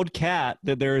has told Kat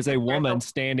that there is a woman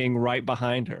standing right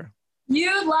behind her.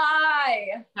 You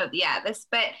lie. Oh, yeah,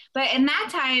 but in that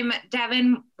time,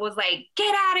 Devin was like,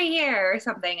 get out of here or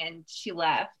something, and she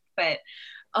left. But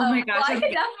oh my gosh. Well, I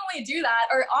could definitely do that.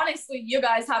 Or honestly, you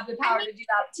guys have the power to do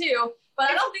that too. But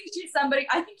I don't think she's somebody,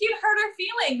 I think you'd hurt her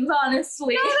feelings,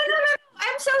 honestly. No.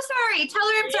 I'm so sorry. Tell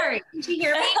her I'm sorry. Can she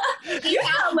hear me? You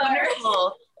sound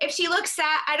wonderful. If she looks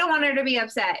sad, I don't want her to be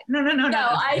upset. No.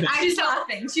 She's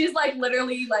laughing. She's like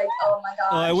literally like, oh my gosh.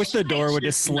 Oh, I wish the door would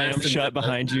just slam shut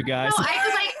behind you guys. No,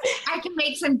 I can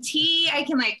make some tea. I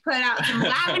can put out some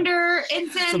lavender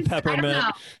incense. Some peppermint. I don't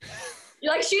know.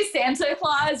 You're like, she's Santa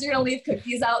Claus. You're gonna leave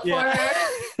cookies out for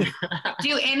her.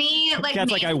 Do any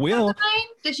Cat's like, I will.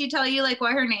 Does she tell you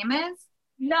what her name is?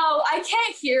 No, I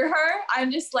can't hear her.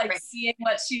 I'm just seeing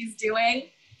what she's doing.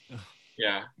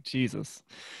 Yeah. Jesus.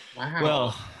 Wow.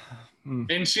 Well.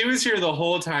 And she was here the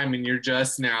whole time, and you're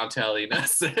just now telling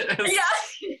us it.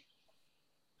 Yeah.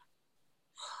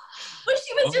 But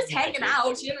she was just hanging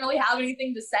out. She didn't really have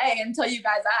anything to say until you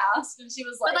guys asked. And she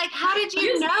was like, but how did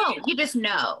you know? You just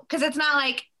know. Because it's not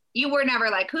like you were never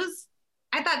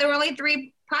I thought there were only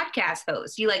 3 podcast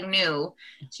hosts. You knew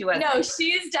she was. No,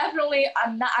 she's definitely,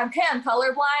 I'm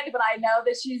colorblind, but I know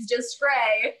that she's just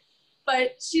gray.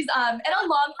 But she's, I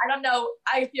don't know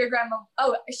if your grandma,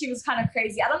 she was kind of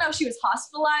crazy. I don't know if she was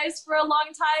hospitalized for a long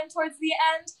time towards the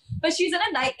end, but she's in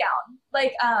a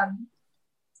nightgown.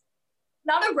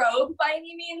 Not a robe by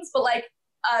any means, but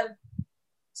a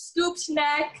scooped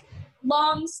neck,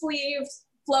 long sleeved,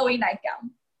 flowy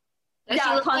nightgown. Does she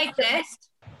look like this?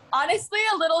 Honestly,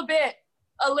 a little bit.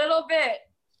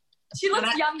 She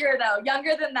looks younger though,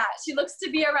 younger than that. She looks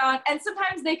to be around, and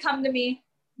sometimes they come to me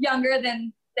younger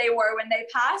than they were when they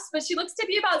passed, but she looks to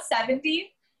be about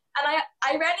 70. And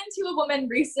I ran into a woman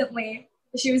recently.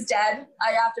 She was dead.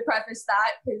 I have to preface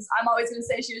that because I'm always going to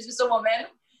say she was just a woman.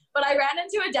 But I ran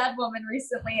into a dead woman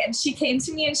recently, and she came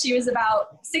to me and she was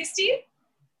about 60. And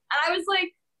I was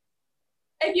like,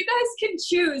 if you guys can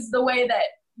choose the way that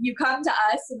you come to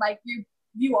us and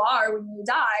you are when you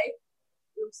die,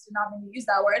 oops, did not mean to use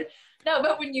that word. No,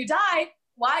 but when you die,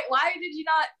 why did you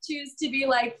not choose to be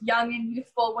young and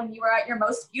youthful when you were at your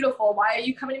most beautiful? Why are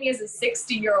you coming to me as a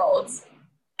 60-year-old?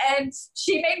 And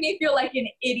she made me feel like an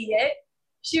idiot.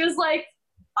 She was like,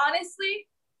 honestly,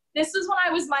 this was when I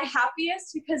was my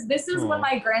happiest because this is when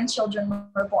my grandchildren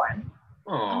were born.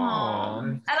 Aww.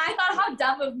 And I thought how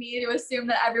dumb of me to assume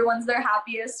that everyone's their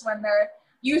happiest when they're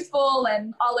youthful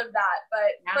and all of that.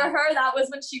 But for her, that was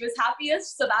when she was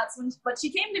happiest. So that's what she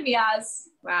came to me as.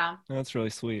 Wow. That's really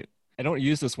sweet. I don't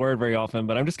use this word very often,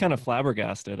 but I'm just kind of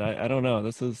flabbergasted. I don't know.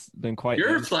 This has been quite.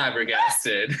 You're nice.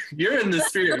 flabbergasted. You're in the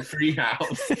spirit free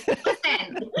house.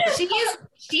 Listen,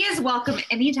 she is welcome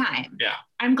anytime. Yeah.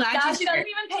 I'm glad Yeah, she's she doesn't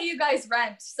even pay you guys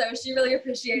rent, so she really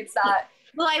appreciates that.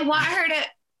 Well, I want her to.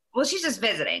 Well, she's just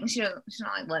visiting. She don't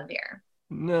like live here.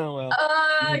 No, well.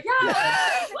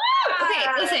 Yeah. Okay,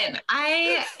 listen.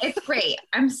 It's great.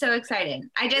 I'm so excited.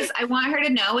 I want her to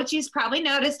know what she's probably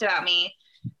noticed about me.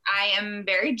 I am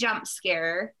very jump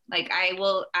scare. Like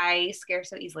I scare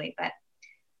so easily. But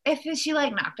if she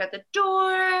like knocked at the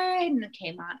door and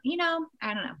came on,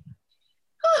 I don't know.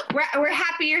 We're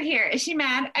happy you're here. Is she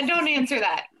mad? I don't answer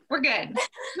that. We're good.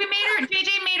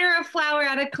 JJ made her a flower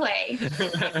out of clay.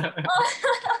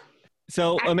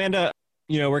 So Amanda,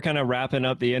 we're kind of wrapping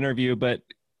up the interview, but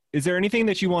is there anything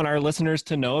that you want our listeners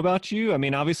to know about you? I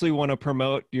mean, obviously we want to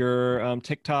promote your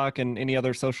TikTok and any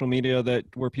other social media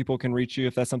where people can reach you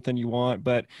if that's something you want.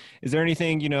 But is there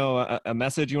anything, a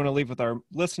message you want to leave with our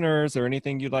listeners or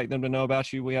anything you'd like them to know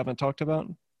about you we haven't talked about?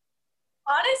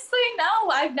 Honestly, no.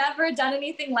 I've never done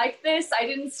anything like this. I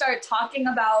didn't start talking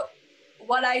about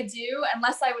what I do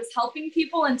unless I was helping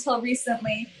people until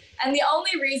recently. And the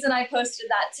only reason I posted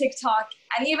that TikTok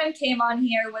and even came on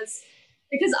here was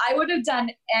because I would have done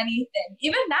anything.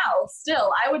 Even now,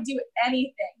 still, I would do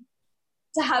anything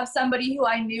to have somebody who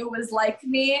I knew was like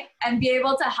me and be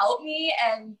able to help me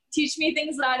and teach me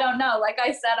things that I don't know. Like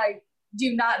I said, I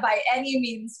do not by any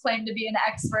means claim to be an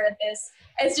expert at this.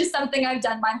 It's just something I've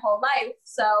done my whole life.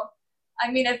 So,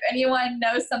 I mean, if anyone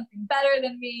knows something better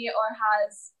than me or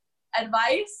has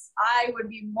advice, I would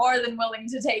be more than willing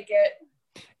to take it.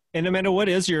 And Amanda, what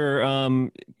is your, I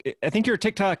think your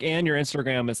TikTok and your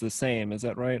Instagram is the same. Is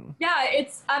that right? Yeah,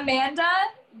 it's Amanda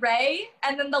Ray,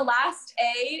 and then the last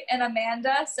A in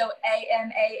Amanda, so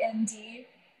AMAND,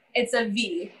 it's a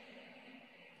V.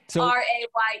 So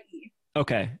RAYE.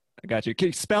 Okay, I got you. Can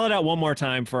you spell it out one more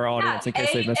time for our audience in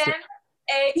case they missed it?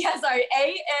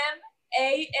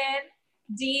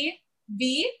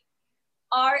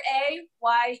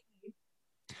 AMANDVRAYE.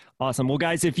 Awesome. Well,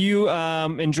 guys, if you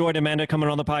enjoyed Amanda coming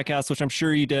on the podcast, which I'm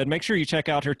sure you did, make sure you check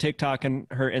out her TikTok and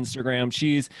her Instagram.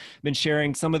 She's been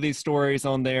sharing some of these stories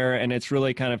on there, and it's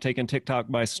really kind of taken TikTok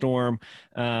by storm.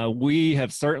 We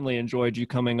have certainly enjoyed you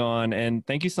coming on, and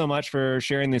thank you so much for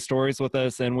sharing these stories with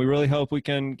us, and we really hope we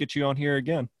can get you on here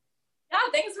again. Yeah,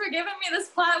 thanks for giving me this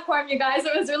platform, you guys.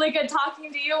 It was really good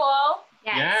talking to you all.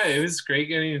 Yes. Yeah, it was great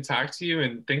getting to talk to you,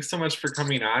 and thanks so much for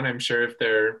coming on. I'm sure if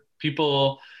there are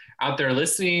people out there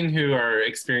listening who are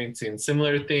experiencing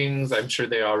similar things, I'm sure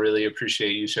they all really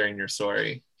appreciate you sharing your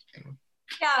story.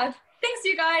 Yeah, thanks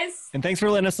you guys. And thanks for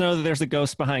letting us know that there's a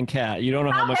ghost behind Kat. You don't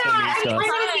know how much that means to us.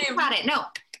 Think about it. No,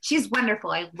 she's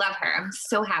wonderful. I love her. I'm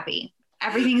so happy.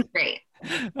 Everything is great.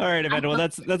 All right, Amanda. Well,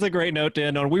 that's a great note to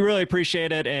end on. We really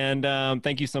appreciate it, and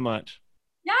thank you so much.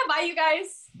 Yeah, bye you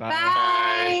guys. Bye.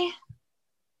 Bye.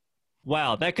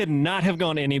 Wow, that could not have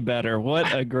gone any better.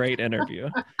 What a great interview.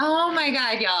 Oh my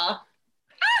God, y'all.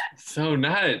 So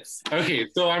nuts. Okay,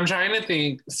 so I'm trying to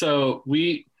think. So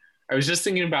I was just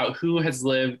thinking about who has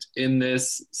lived in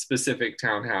this specific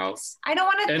townhouse. I don't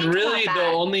want to think and really about that.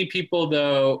 The only people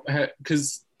though,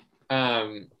 because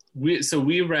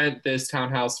we rent this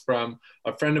townhouse from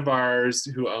a friend of ours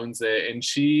who owns it, and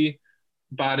she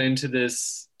bought into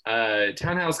this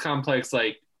townhouse complex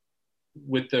like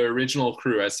with the original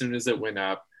crew as soon as it went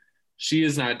up. She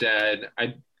is not dead.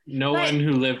 No one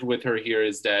who lived with her here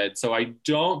is dead. So I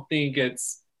don't think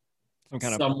it's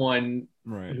someone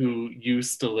who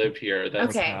used to live here.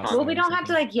 That's okay. Well, we don't have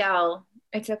to like yell.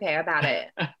 It's okay about it.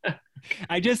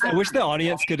 I wish the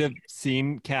audience could have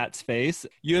seen Kat's face.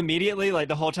 You immediately, like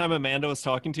the whole time Amanda was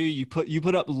talking to you, you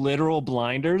put up literal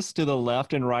blinders to the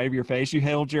left and right of your face. You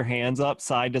held your hands up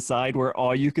side to side where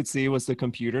all you could see was the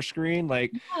computer screen.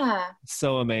 Like,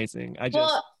 so amazing. And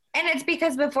it's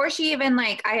because before she even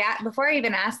before I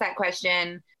even asked that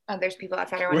question, there's people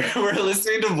outside our window. We're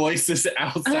listening to voices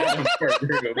outside of her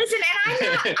room. Listen,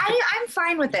 and I'm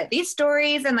fine with it. These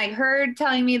stories and like her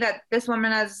telling me that this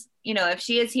woman has, if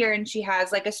she is here and she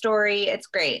has like a story, it's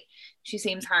great. She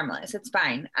seems harmless. It's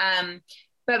fine.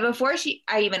 But before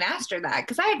I even asked her that,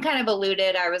 because I had kind of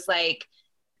alluded, I was like,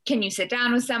 can you sit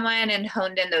down with someone and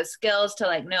honed in those skills to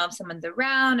like know if someone's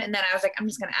around? And then I was like, I'm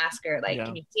just going to ask her, like,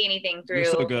 can you see anything through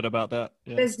You're so good about that.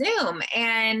 Yeah. the Zoom?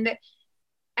 And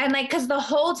like, cause the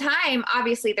whole time,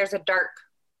 obviously there's a dark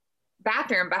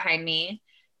bathroom behind me.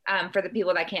 For the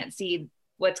people that can't see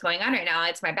what's going on right now,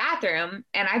 it's my bathroom.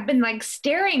 And I've been like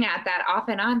staring at that off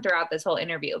and on throughout this whole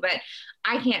interview, but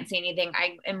I can't see anything.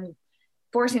 I am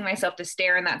forcing myself to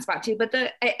stare in that spot too. But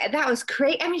that was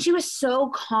great. I mean, she was so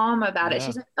calm about it.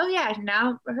 She's like, oh yeah,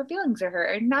 now her feelings are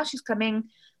hurt. And now she's coming,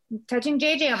 touching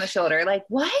JJ on the shoulder. Like,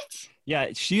 what? Yeah,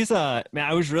 she's man,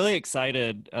 I was really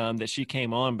excited that she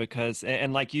came on because,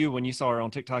 and like you, when you saw her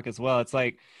on TikTok as well, it's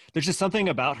like, there's just something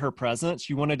about her presence.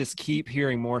 You want to just keep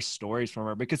hearing more stories from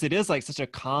her because it is like such a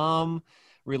calm,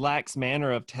 relaxed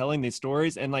manner of telling these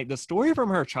stories. And like the story from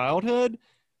her childhood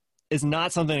is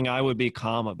not something I would be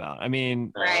calm about. I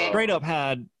mean, straight up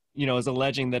had, is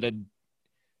alleging that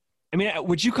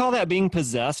would you call that being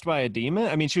possessed by a demon?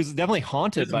 I mean, she was definitely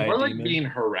haunted by a demon. More like being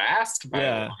harassed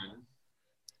by one.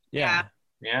 Yeah.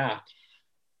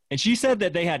 And she said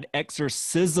that they had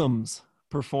exorcisms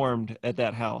performed at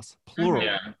that house, plural.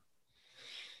 Yeah.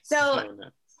 So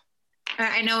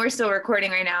I know we're still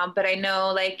recording right now, but I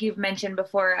know like you've mentioned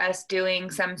before us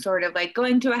doing some sort of like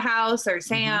going to a house or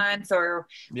seance or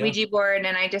Ouija board.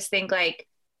 And I just think like,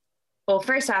 well,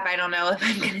 first off, I don't know if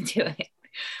I'm going to do it.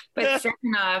 But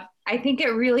second off, I think it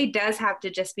really does have to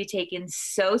just be taken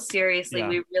so seriously. Yeah,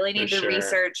 we really need to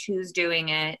research who's doing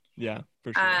it. Yeah,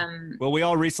 for sure. Well, we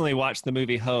all recently watched the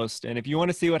movie Host, and if you want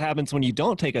to see what happens when you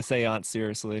don't take a seance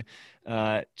seriously,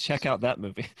 check out that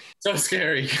movie. So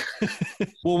scary.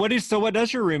 Well, what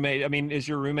does your roommate, I mean, is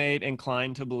your roommate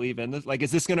inclined to believe in this? Like,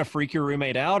 is this going to freak your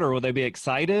roommate out, or will they be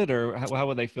excited, or how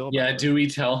would they feel about it? Do we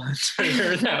tell her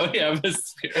that we have a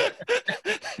spirit?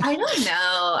 I don't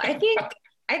know. I think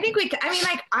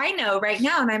I know right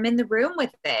now and I'm in the room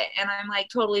with it and I'm like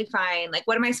totally fine. Like,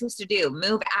 what am I supposed to do?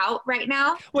 Move out right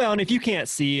now? Well, and if you can't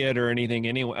see it or anything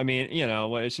anyway, I mean,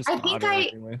 it's just,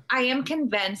 I am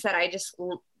convinced that I just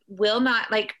will not,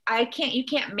 like, you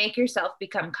can't make yourself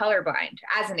become colorblind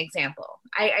as an example.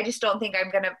 I just don't think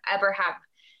I'm going to ever have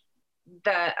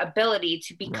the ability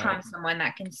to become someone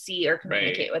that can see or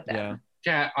communicate with them. Yeah.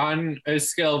 Yeah, on a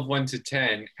scale of 1 to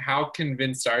 10, how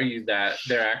convinced are you that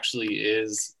there actually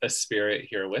is a spirit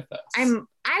here with us? I'm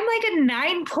like a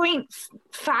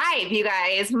 9.5, you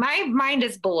guys. My mind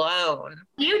is blown.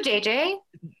 You, JJ?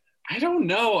 I don't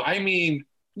know. I mean,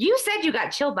 you said you got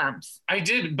chill bumps. I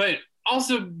did, but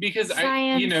also because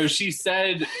Science. She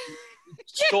said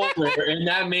shoulder, and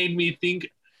that made me think,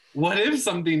 what if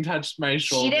something touched my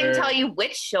shoulder? She didn't tell you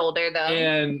which shoulder, though.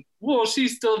 And, well, she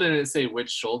still didn't say which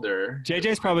shoulder.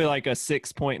 JJ's probably like a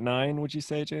 6.9, would you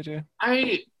say, JJ?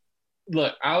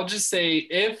 I'll just say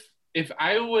if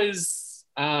I was,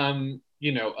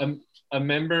 a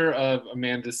member of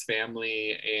Amanda's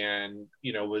family and,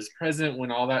 was present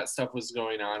when all that stuff was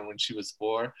going on when she was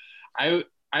 4, I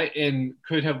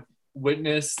could have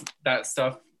witnessed that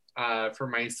stuff for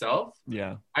myself.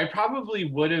 Yeah. I probably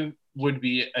would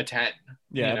be a 10.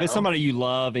 Yeah, if it's somebody you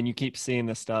love and you keep seeing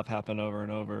this stuff happen over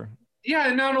and over. Yeah,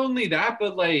 and not only that,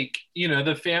 but like,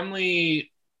 the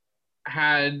family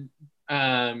had,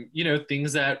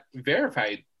 things that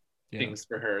verified things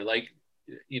for her. Like,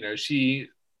 she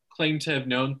claimed to have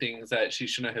known things that she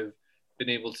shouldn't have been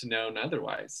able to know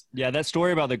otherwise. Yeah, that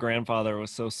story about the grandfather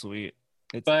was so sweet.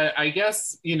 But I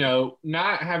guess,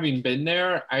 not having been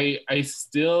there, I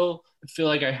still feel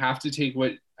like I have to take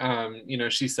what,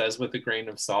 she says with a grain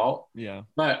of salt. Yeah.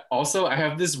 But also I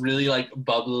have this really like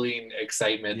bubbling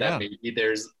excitement that maybe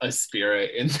there's a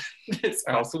spirit in this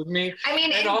house with me. I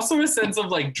mean, and also a sense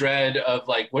of like dread of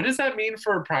like, what does that mean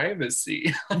for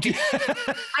privacy?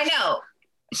 I know.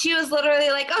 She was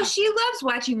literally like, oh, she loves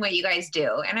watching what you guys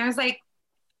do. And I was like,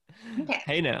 okay.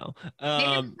 Hey now.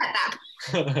 I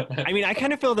mean, I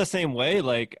kind of feel the same way.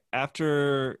 Like I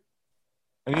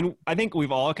think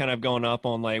we've all kind of gone up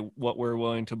on like what we're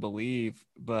willing to believe,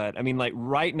 but I mean, like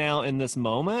right now in this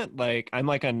moment, like I'm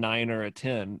like a 9 or a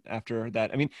 10 after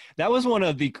that. I mean, that was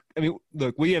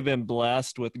look, we have been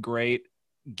blessed with great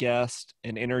guests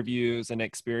and interviews and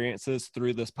experiences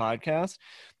through this podcast.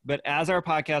 But as our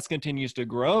podcast continues to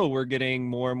grow, we're getting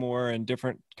more and more and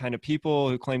different kind of people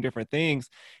who claim different things.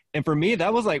 And for me,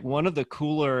 that was like one of the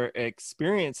cooler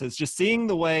experiences, just seeing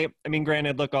the way, I mean,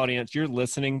 granted, look, audience, you're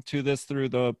listening to this through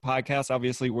the podcast.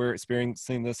 Obviously, we're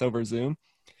experiencing this over Zoom.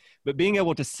 But being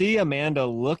able to see Amanda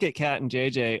look at Kat and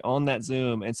JJ on that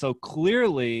Zoom and so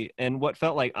clearly, and what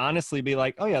felt like honestly be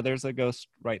like, oh yeah, there's a ghost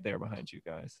right there behind you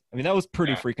guys. I mean, that was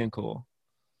pretty freaking cool.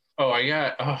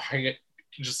 I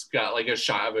just got like a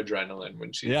shot of adrenaline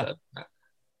when she said that.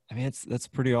 I mean, that's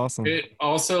pretty awesome. It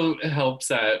also helps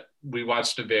that we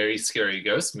watched a very scary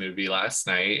ghost movie last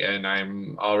night, and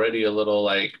I'm already a little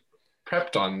like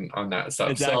prepped on that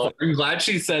stuff. Exactly. So I'm glad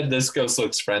she said this ghost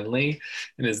looks friendly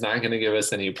and is not going to give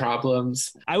us any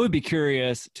problems. I would be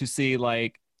curious to see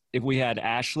like if we had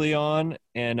Ashley on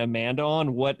and Amanda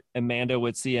on, what Amanda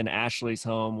would see in Ashley's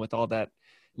home with all that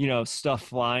stuff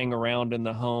flying around in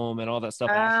the home and all that stuff.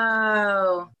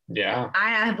 Oh,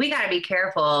 Yeah. we got to be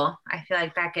careful. I feel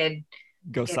like that could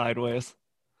Go sideways.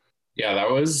 Yeah, that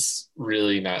was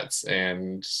really nuts.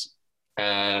 And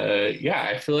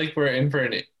I feel like we're in for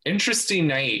an interesting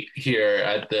night here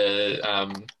at the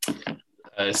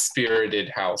spirited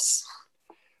house.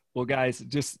 Well, guys,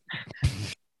 just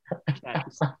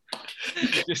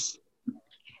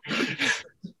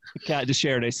Kat just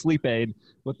shared a sleep aid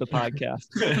with the podcast.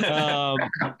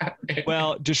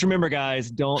 Well, just remember,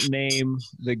 guys, don't name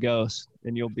the ghost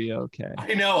and you'll be okay.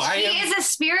 I know. She is a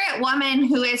spirit woman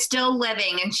who is still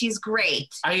living, and she's great.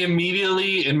 I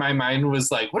immediately, in my mind,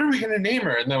 was like, what are we going to name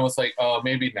her? And then was like, oh,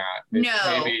 maybe not.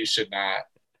 Maybe you should not.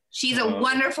 She's a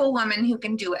wonderful woman who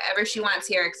can do whatever she wants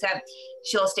here, except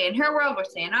she'll stay in her world, we'll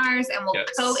stay in ours, and we'll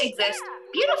coexist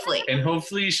beautifully. And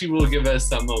hopefully she will give us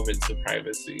some moments of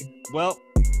privacy. Well,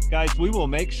 guys, we will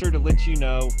make sure to let you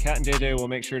know. Kat and JJ will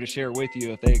make sure to share with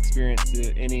you if they experience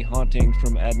any haunting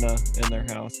from Edna in their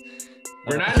house.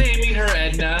 We're not naming her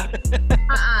Edna.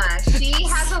 She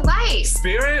has a life.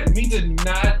 Spirit, we did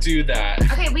not do that.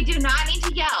 Okay, we do not need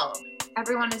to yell.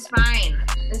 Everyone is fine.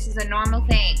 This is a normal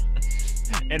thing.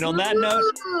 And on that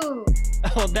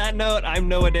note, I'm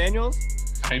Noah Daniels.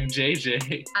 I'm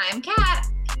JJ. I'm Kat.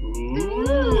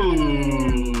 Ooh.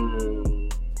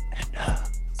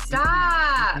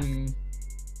 Stop.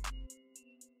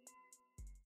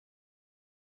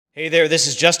 Hey there, this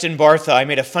is Justin Bartha. I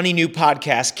made a funny new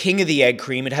podcast, King of the Egg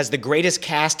Cream. It has the greatest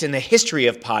cast in the history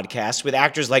of podcasts with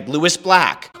actors like Louis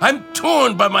Black. I'm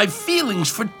torn by my feelings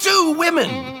for two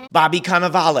women. Bobby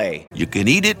Cannavale. You can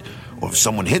eat it, or if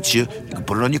someone hits you, you can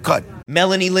put it on your cut.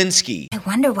 Melanie Linsky. I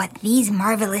wonder what these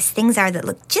marvelous things are that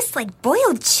look just like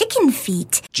boiled chicken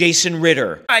feet. Jason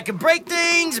Ritter. I can break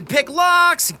things and pick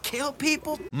locks and kill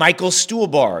people. Michael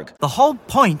Stuhlbarg. The whole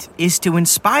point is to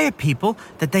inspire people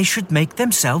that they should make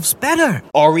themselves better.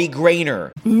 Ari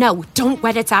Grainer. No, don't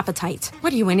whet its appetite.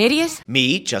 What are you, an idiot?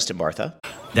 Me, Justin Bartha.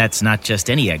 That's not just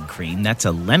any egg cream, that's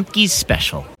a Lemke's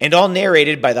special. And all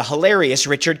narrated by the hilarious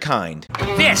Richard Kind.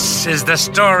 This is the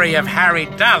story of Harry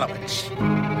Dalowitz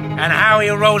and how he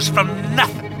rose from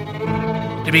nothing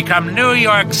to become New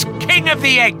York's King of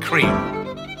the Egg Cream.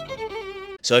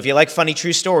 So if you like funny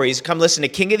true stories, come listen to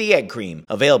King of the Egg Cream,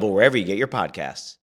 available wherever you get your podcasts.